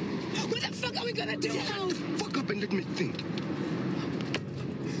 What the fuck are we gonna do now? Fuck up and let me think.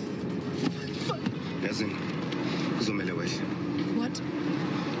 Yazini, kuzomela wehle. What?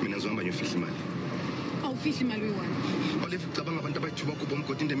 Mina ngizohamba ngiyofihla imali. Awufihli imali we-1. Olive, cabanga abantu abayithuba kubo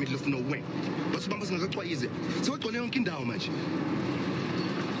umgodi in the middle of nowhere. Basibamba singakaxwayize. Sewagcwele yonke indawo manje.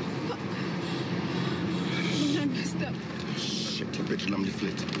 I messed up. Shit, ibhetri lami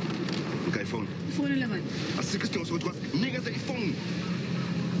liflate. Okay, phone. Phone 11. Asikho isidingo sokuthi kwazi nikeze ifoni.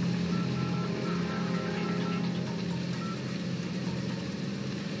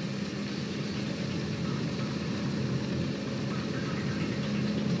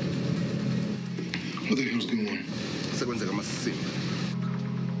 What the hell's going on? Sekwenzeka masisi.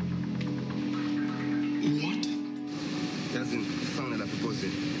 What? Yazini, sifangane lapha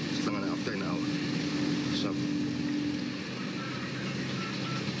eposini. Sihlangana after an hour. Sharp.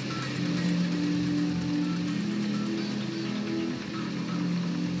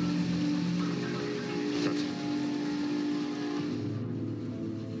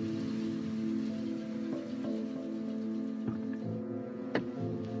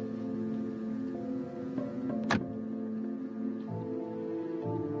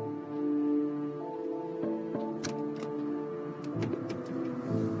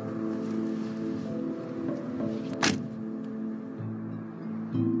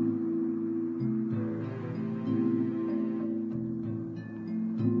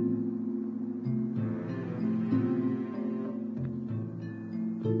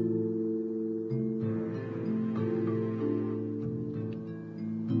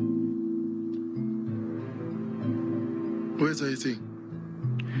 Where's everything?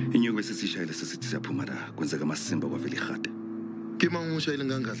 Inyuku esisishayile sesithi siyaphuma la kwenzeka amasimba kwavela ihade. Kima ngishayile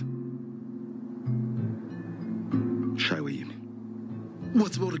ngangala. Shaywe yimi.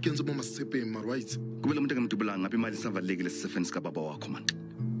 What's about against Mama Seiphemo, right? Kumele umuntu engamdubulanga ngabe imali isavalekile sisefeni sika baba wakho man.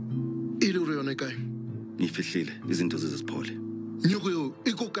 Iluro yona ekhaya. Ngifihlile izinto zesiphole. Nyuku yo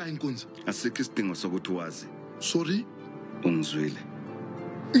ikoka inkunzi. Asikho isidingo sokuthi wazi. Sorry. Ungizwile.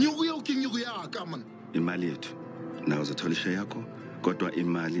 Nyuku yo kinyuku yaka man. Imali yethu. Nawe uzothola ishe yakho Kodwa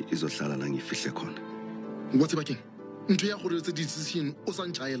imali izohlala la ngifihle khona. What's about ntho ya gore tse decision o sa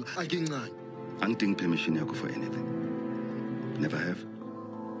ntshayela a ke ncane. Angidingi permission yakho for anything. Never have.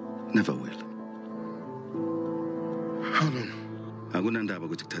 Never will. How long? Akunandaba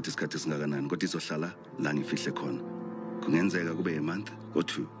ukuthi kuthatha isikhathi esingakanani kodwa izohlala la ngifihle khona. Kungenzeka kube a month or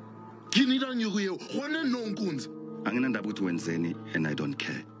 2. Nginida nyukuye gone no nkunzi. Anginandaba ukuthi wenzeni and I don't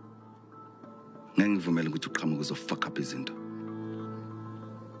care. Ngengivumela ukuthi uqhamuke uzo fuck up izinto.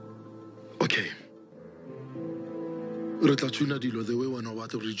 Okay. Re tla tshuna dilo the way wena wa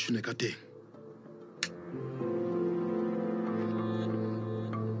batla re tshune ka teng.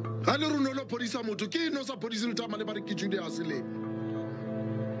 Ale rona lo polisa motho ke no sa polisi le tama le ba re ke tshune asile.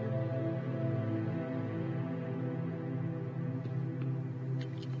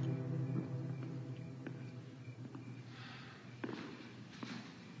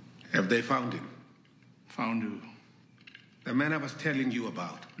 Have they found him? Found who? The man I was telling you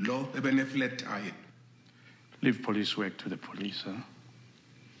about. Lo, ebene flat tire. Leave police work to the police, huh?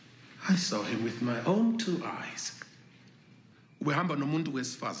 I saw him with my own 2 eyes. Uhamba nomuntu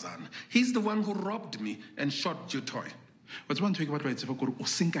wesifazana. He's the one who robbed me and shot your toy. What's one thing about it? O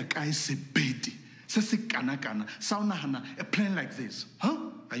sinka kai sebedi. Se se kana kana. Saunahana a plan like this, huh?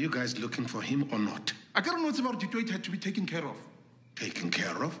 Are you guys looking for him or not? I don't know what's about it. It had to be taken care of. Taken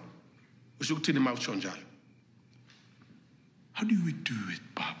care of? Ushukuthini mawusho njalo? How do we do it,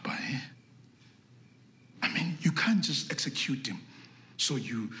 Papa, eh? I mean, you can't just execute him. So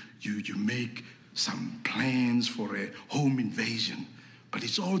you make some plans for a home invasion, but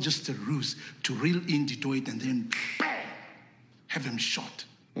it's all just a ruse to reel in Detroit and then bam, have him shot.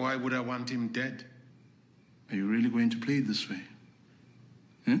 Why would I want him dead? Are you really going to play it this way?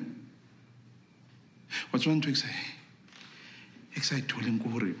 Huh? What's one to say?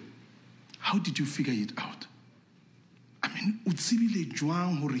 How did you figure it out? I mean, utsibile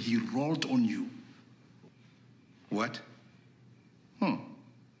jwang hore he rolled on you. What? Huh.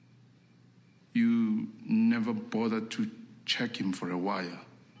 You never bothered to check him for a while.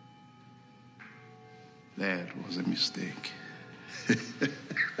 That was a mistake.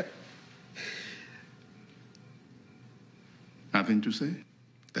 Nothing to say?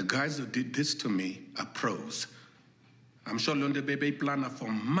 The guys who did this to me are pros. I'm sure Londe Bebe planned for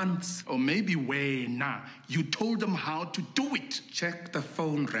months. Or maybe now you told them how to do it. Check the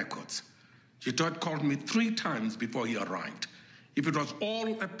phone records. Jitoid called me 3 times before he arrived. If it was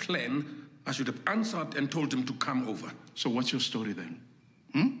all a plan, I should have answered and told him to come over. So what's your story then?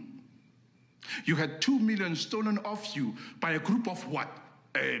 You had 2 million stolen off you by a group of what?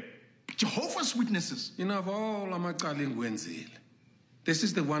 Jehovah's Witnesses. You know, of all amacala engiwenzile, this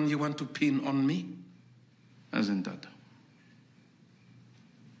is the one you want to pin on me? Isn't that?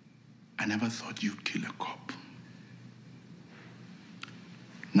 I never thought you'd kill a cop.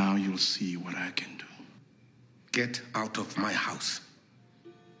 Now you'll see what I can do. Get out of my house.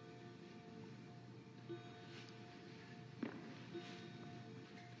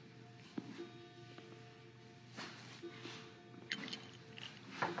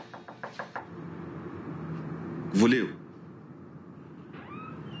 Vuliwe.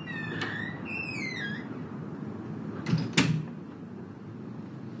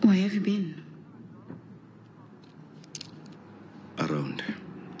 Where have you been? Around.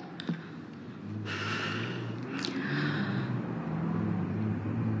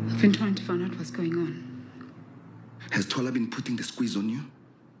 I've been trying to find out what's going on. Has Tola been putting the squeeze on you?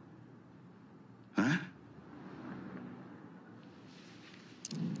 Huh?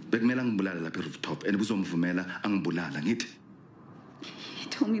 Bekumela ngibulala lapha rooftop and buzomvumela angibulala ngithi. He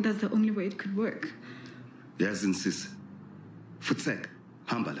told me that's the only way it could work. Yazi nsisi. Futsek,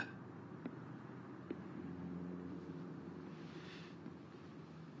 hamba la.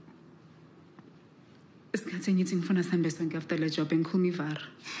 Isikhathi ngithi ngifuna sihambe sonke after le job engikhuluma ivara.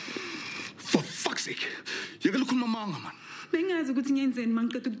 For fuck's sake. Yekela ukukhuluma manga man. Bengazi ukuthi ngiyenzeni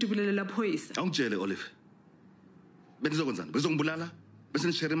mangiqeda ukudubulela laphoyisa. Awungitshele Olive. Benizokwenzani? Bezongibulala? Bese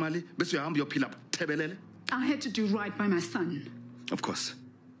nishare imali? Bese uyahamba uyophila thebelele? I had to do right by my son. Of course.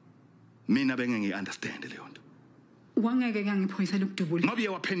 Mina bengenge understand leyo nto. Wangeke ngangiphoyisa lokudubula. Ngoba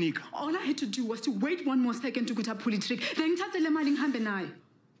uyawapanika. All I had to do was to wait one more second ukuthi aphule trick. Then ngithathe le mali ngihambe nayo.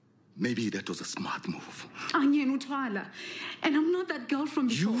 Maybe that was a smart move. Angiyena uthwala. And I'm not that girl from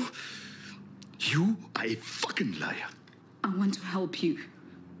before. You are a fucking liar. I want to help you.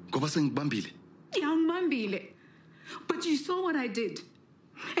 Ngoba sengibambile. Yeah, ngibambile. But you saw what I did.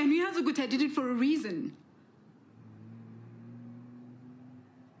 And you have a good I did it for a reason.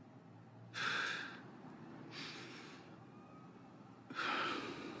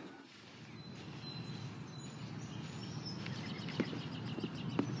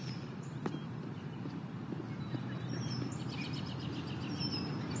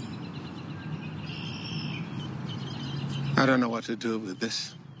 I don't know what to do with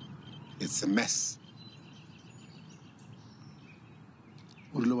this. It's a mess.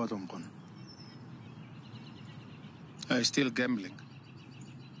 I'm still gambling.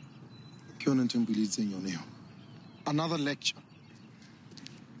 Another lecture.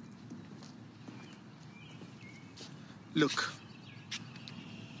 Look,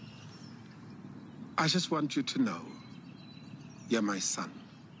 I just want you to know you're my son.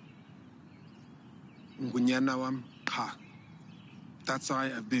 Ngunyana wam cha. That's why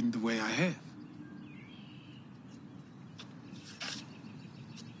I've been the way I have.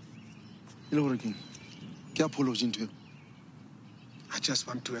 I just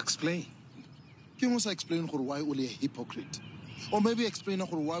want to explain. You must explain why you're a hypocrite. Or maybe explain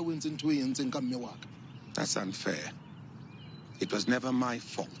why you went into it. That's unfair. It was never my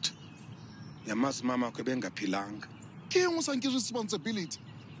fault. Yamas mama kwebenga pilanga. You must take responsibility.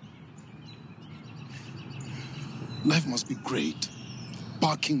 Life must be great.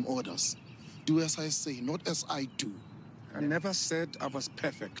 Barking orders. Do as I say, not as I do. I never said I was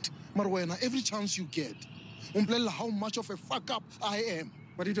perfect. Marwena, every chance you get, how much of a fuck-up I am.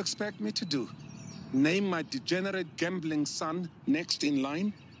 What did you expect me to do? Name my degenerate gambling son next in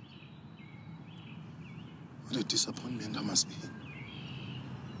line? What a disappointment I must be.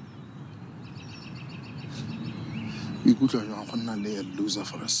 You could lay a loser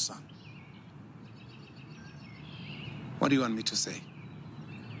for a son. What do you want me to say?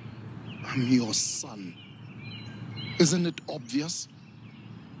 I'm your son. Isn't it obvious?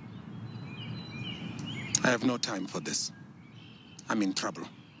 I have no time for this. I'm in trouble.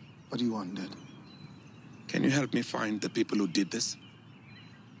 What do you want, Dad? Can you help me find the people who did this?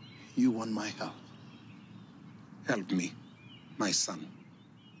 You want my help? Help me, my son.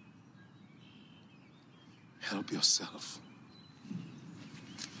 Help yourself.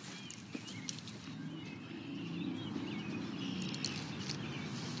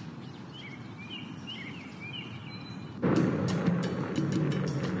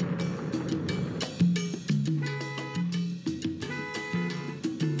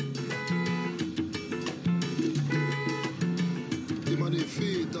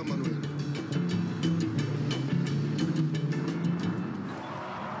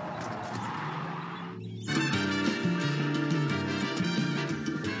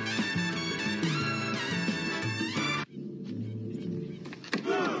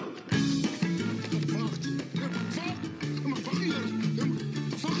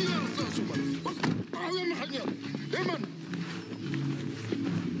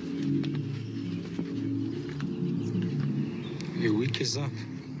 Your week is up.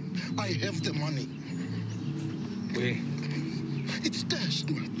 I have the money. Where? It's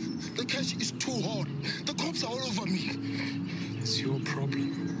stashed, man. The cash is too hot. The cops are all over me. It's your problem.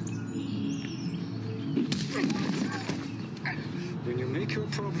 When you make your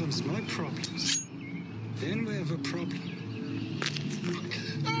problems my problems, then we have a problem.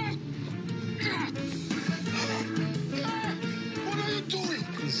 What are you doing?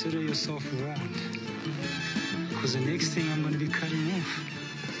 Consider yourself warned. Because the next thing I'm going to be cutting off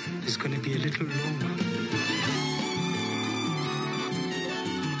is going to be a little longer.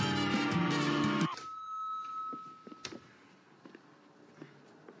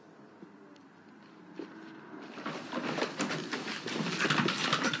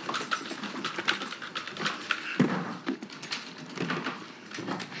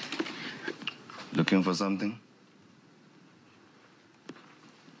 Looking for something?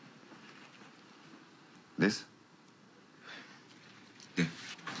 This? Yeah.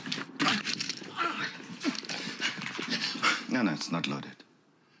 No, it's not loaded.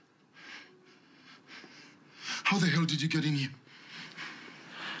 How the hell did you get in here?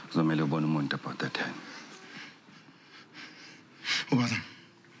 Zomele ubona umuntu about that time. Obada.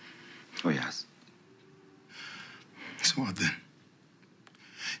 Oh, yes. So what then?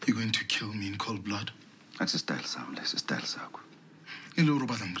 You're going to kill me in cold blood? That's a style, Sam. That's a style, Saku. Hello,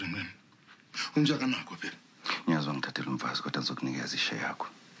 Robert Mgrimren. Unjaganako, Bill.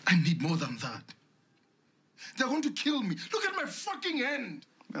 I need more than that. They're going to kill me. Look at my fucking hand.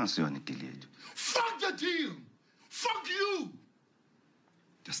 Fuck the deal. Fuck you.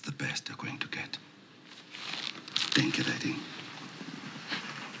 That's the best you're going to get. Thank you, Daddy.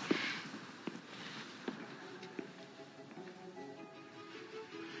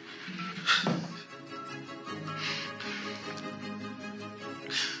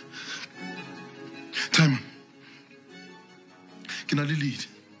 Timon. Can I lead?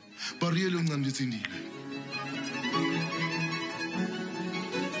 But really, I'm not in need.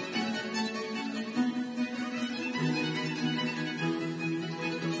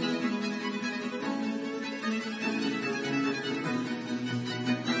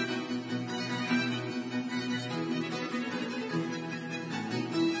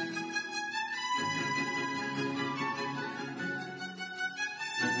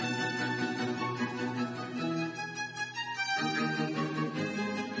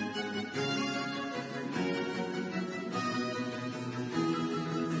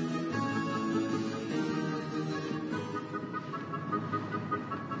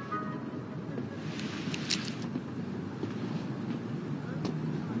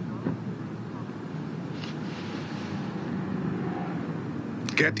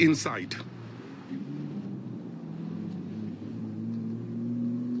 Get inside.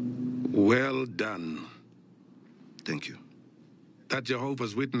 Well done. Thank you. That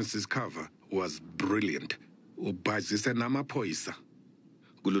Jehovah's Witnesses cover was brilliant. Ubhazise namaphoyisa.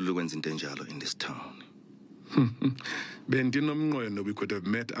 Kulula ukwenza into enjalo in this town. Bendinomnqweno we could have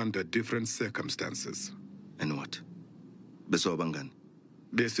met under different circumstances. And what? Besoba ngani?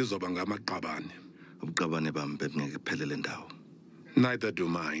 Besizoba ngamaqabane. Ubuqabane bami bebungeke kuphelele ndawo. Neither do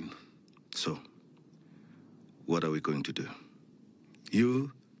mine. So, what are we going to do?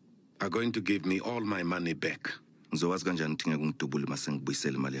 You are going to give me all my money back. Ngizowazi kanjani ukuthi ngeke ungidubule mase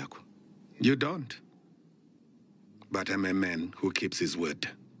ngibuyisele imali yakho? You don't. But I'm a man who keeps his word.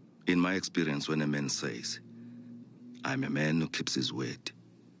 In my experience, when a man says, I'm a man who keeps his word,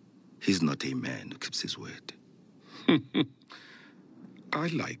 he's not a man who keeps his word. I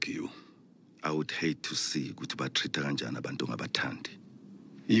like you. I would hate to see ukuthi batreata kanjani abantu ongabathandi.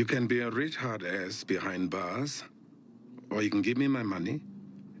 You can be a rich hard ass behind bars, or you can give me my money,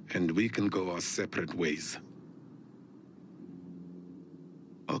 and we can go our separate ways.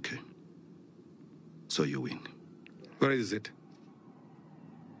 Okay. So you win. Where is it?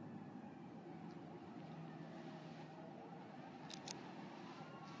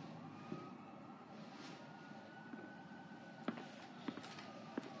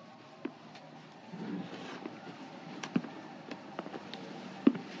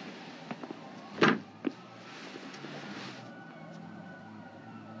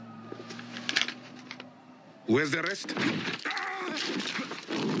 Where's the rest?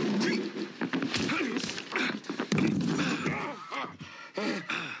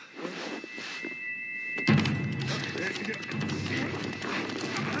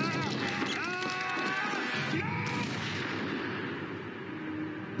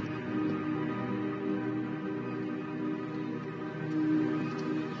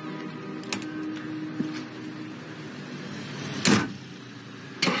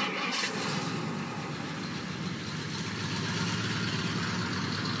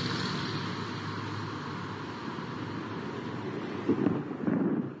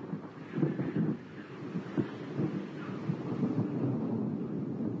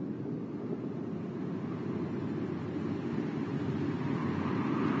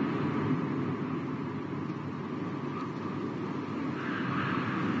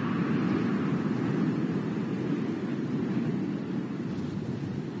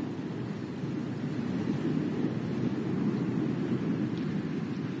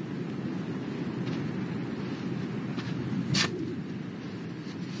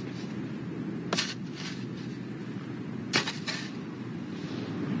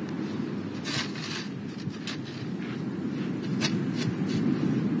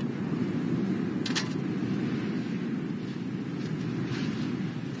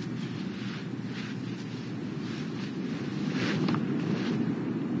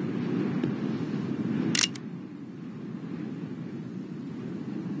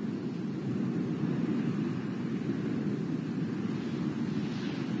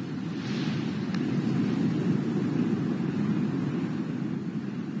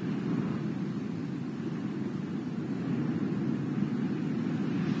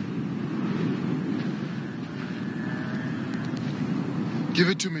 Give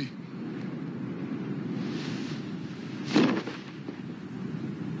it to me.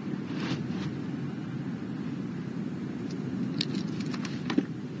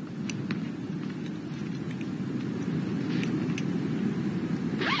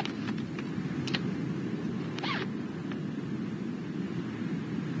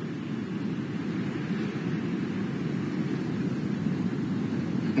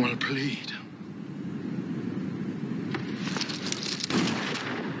 Well played.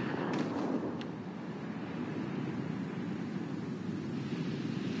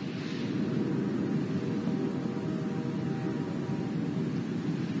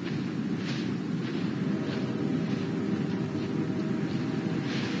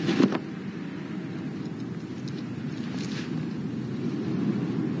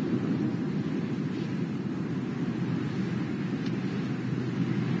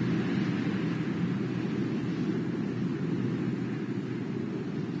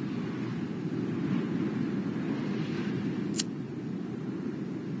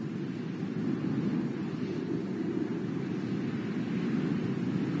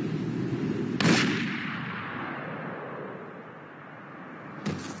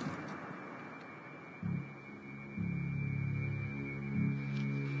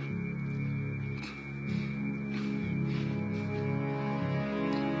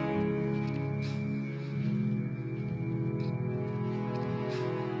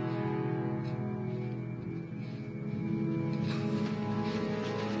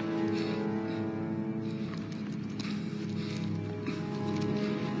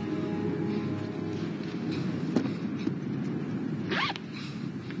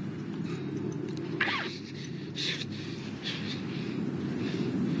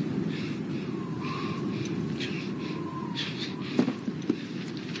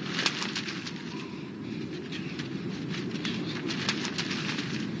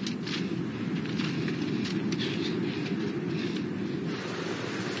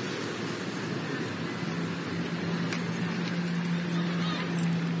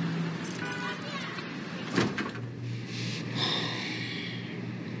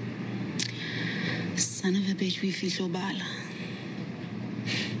 Son of a bitch, we feel so bad.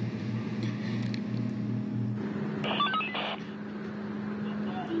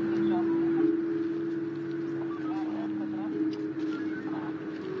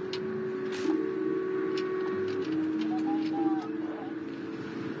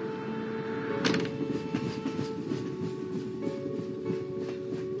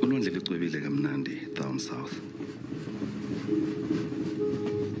 Down south.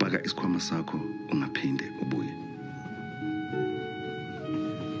 Paka isikhwama sakho ungaphinde ubuye.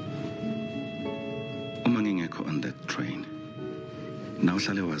 Uma ngingekho on that train, na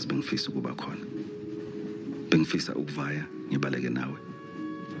uhlale wazi bengifisa ukuba khona. Bengifisa ukuvaya ngibaleke nawe.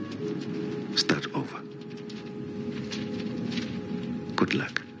 Start over. Good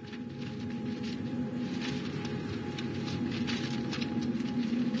luck.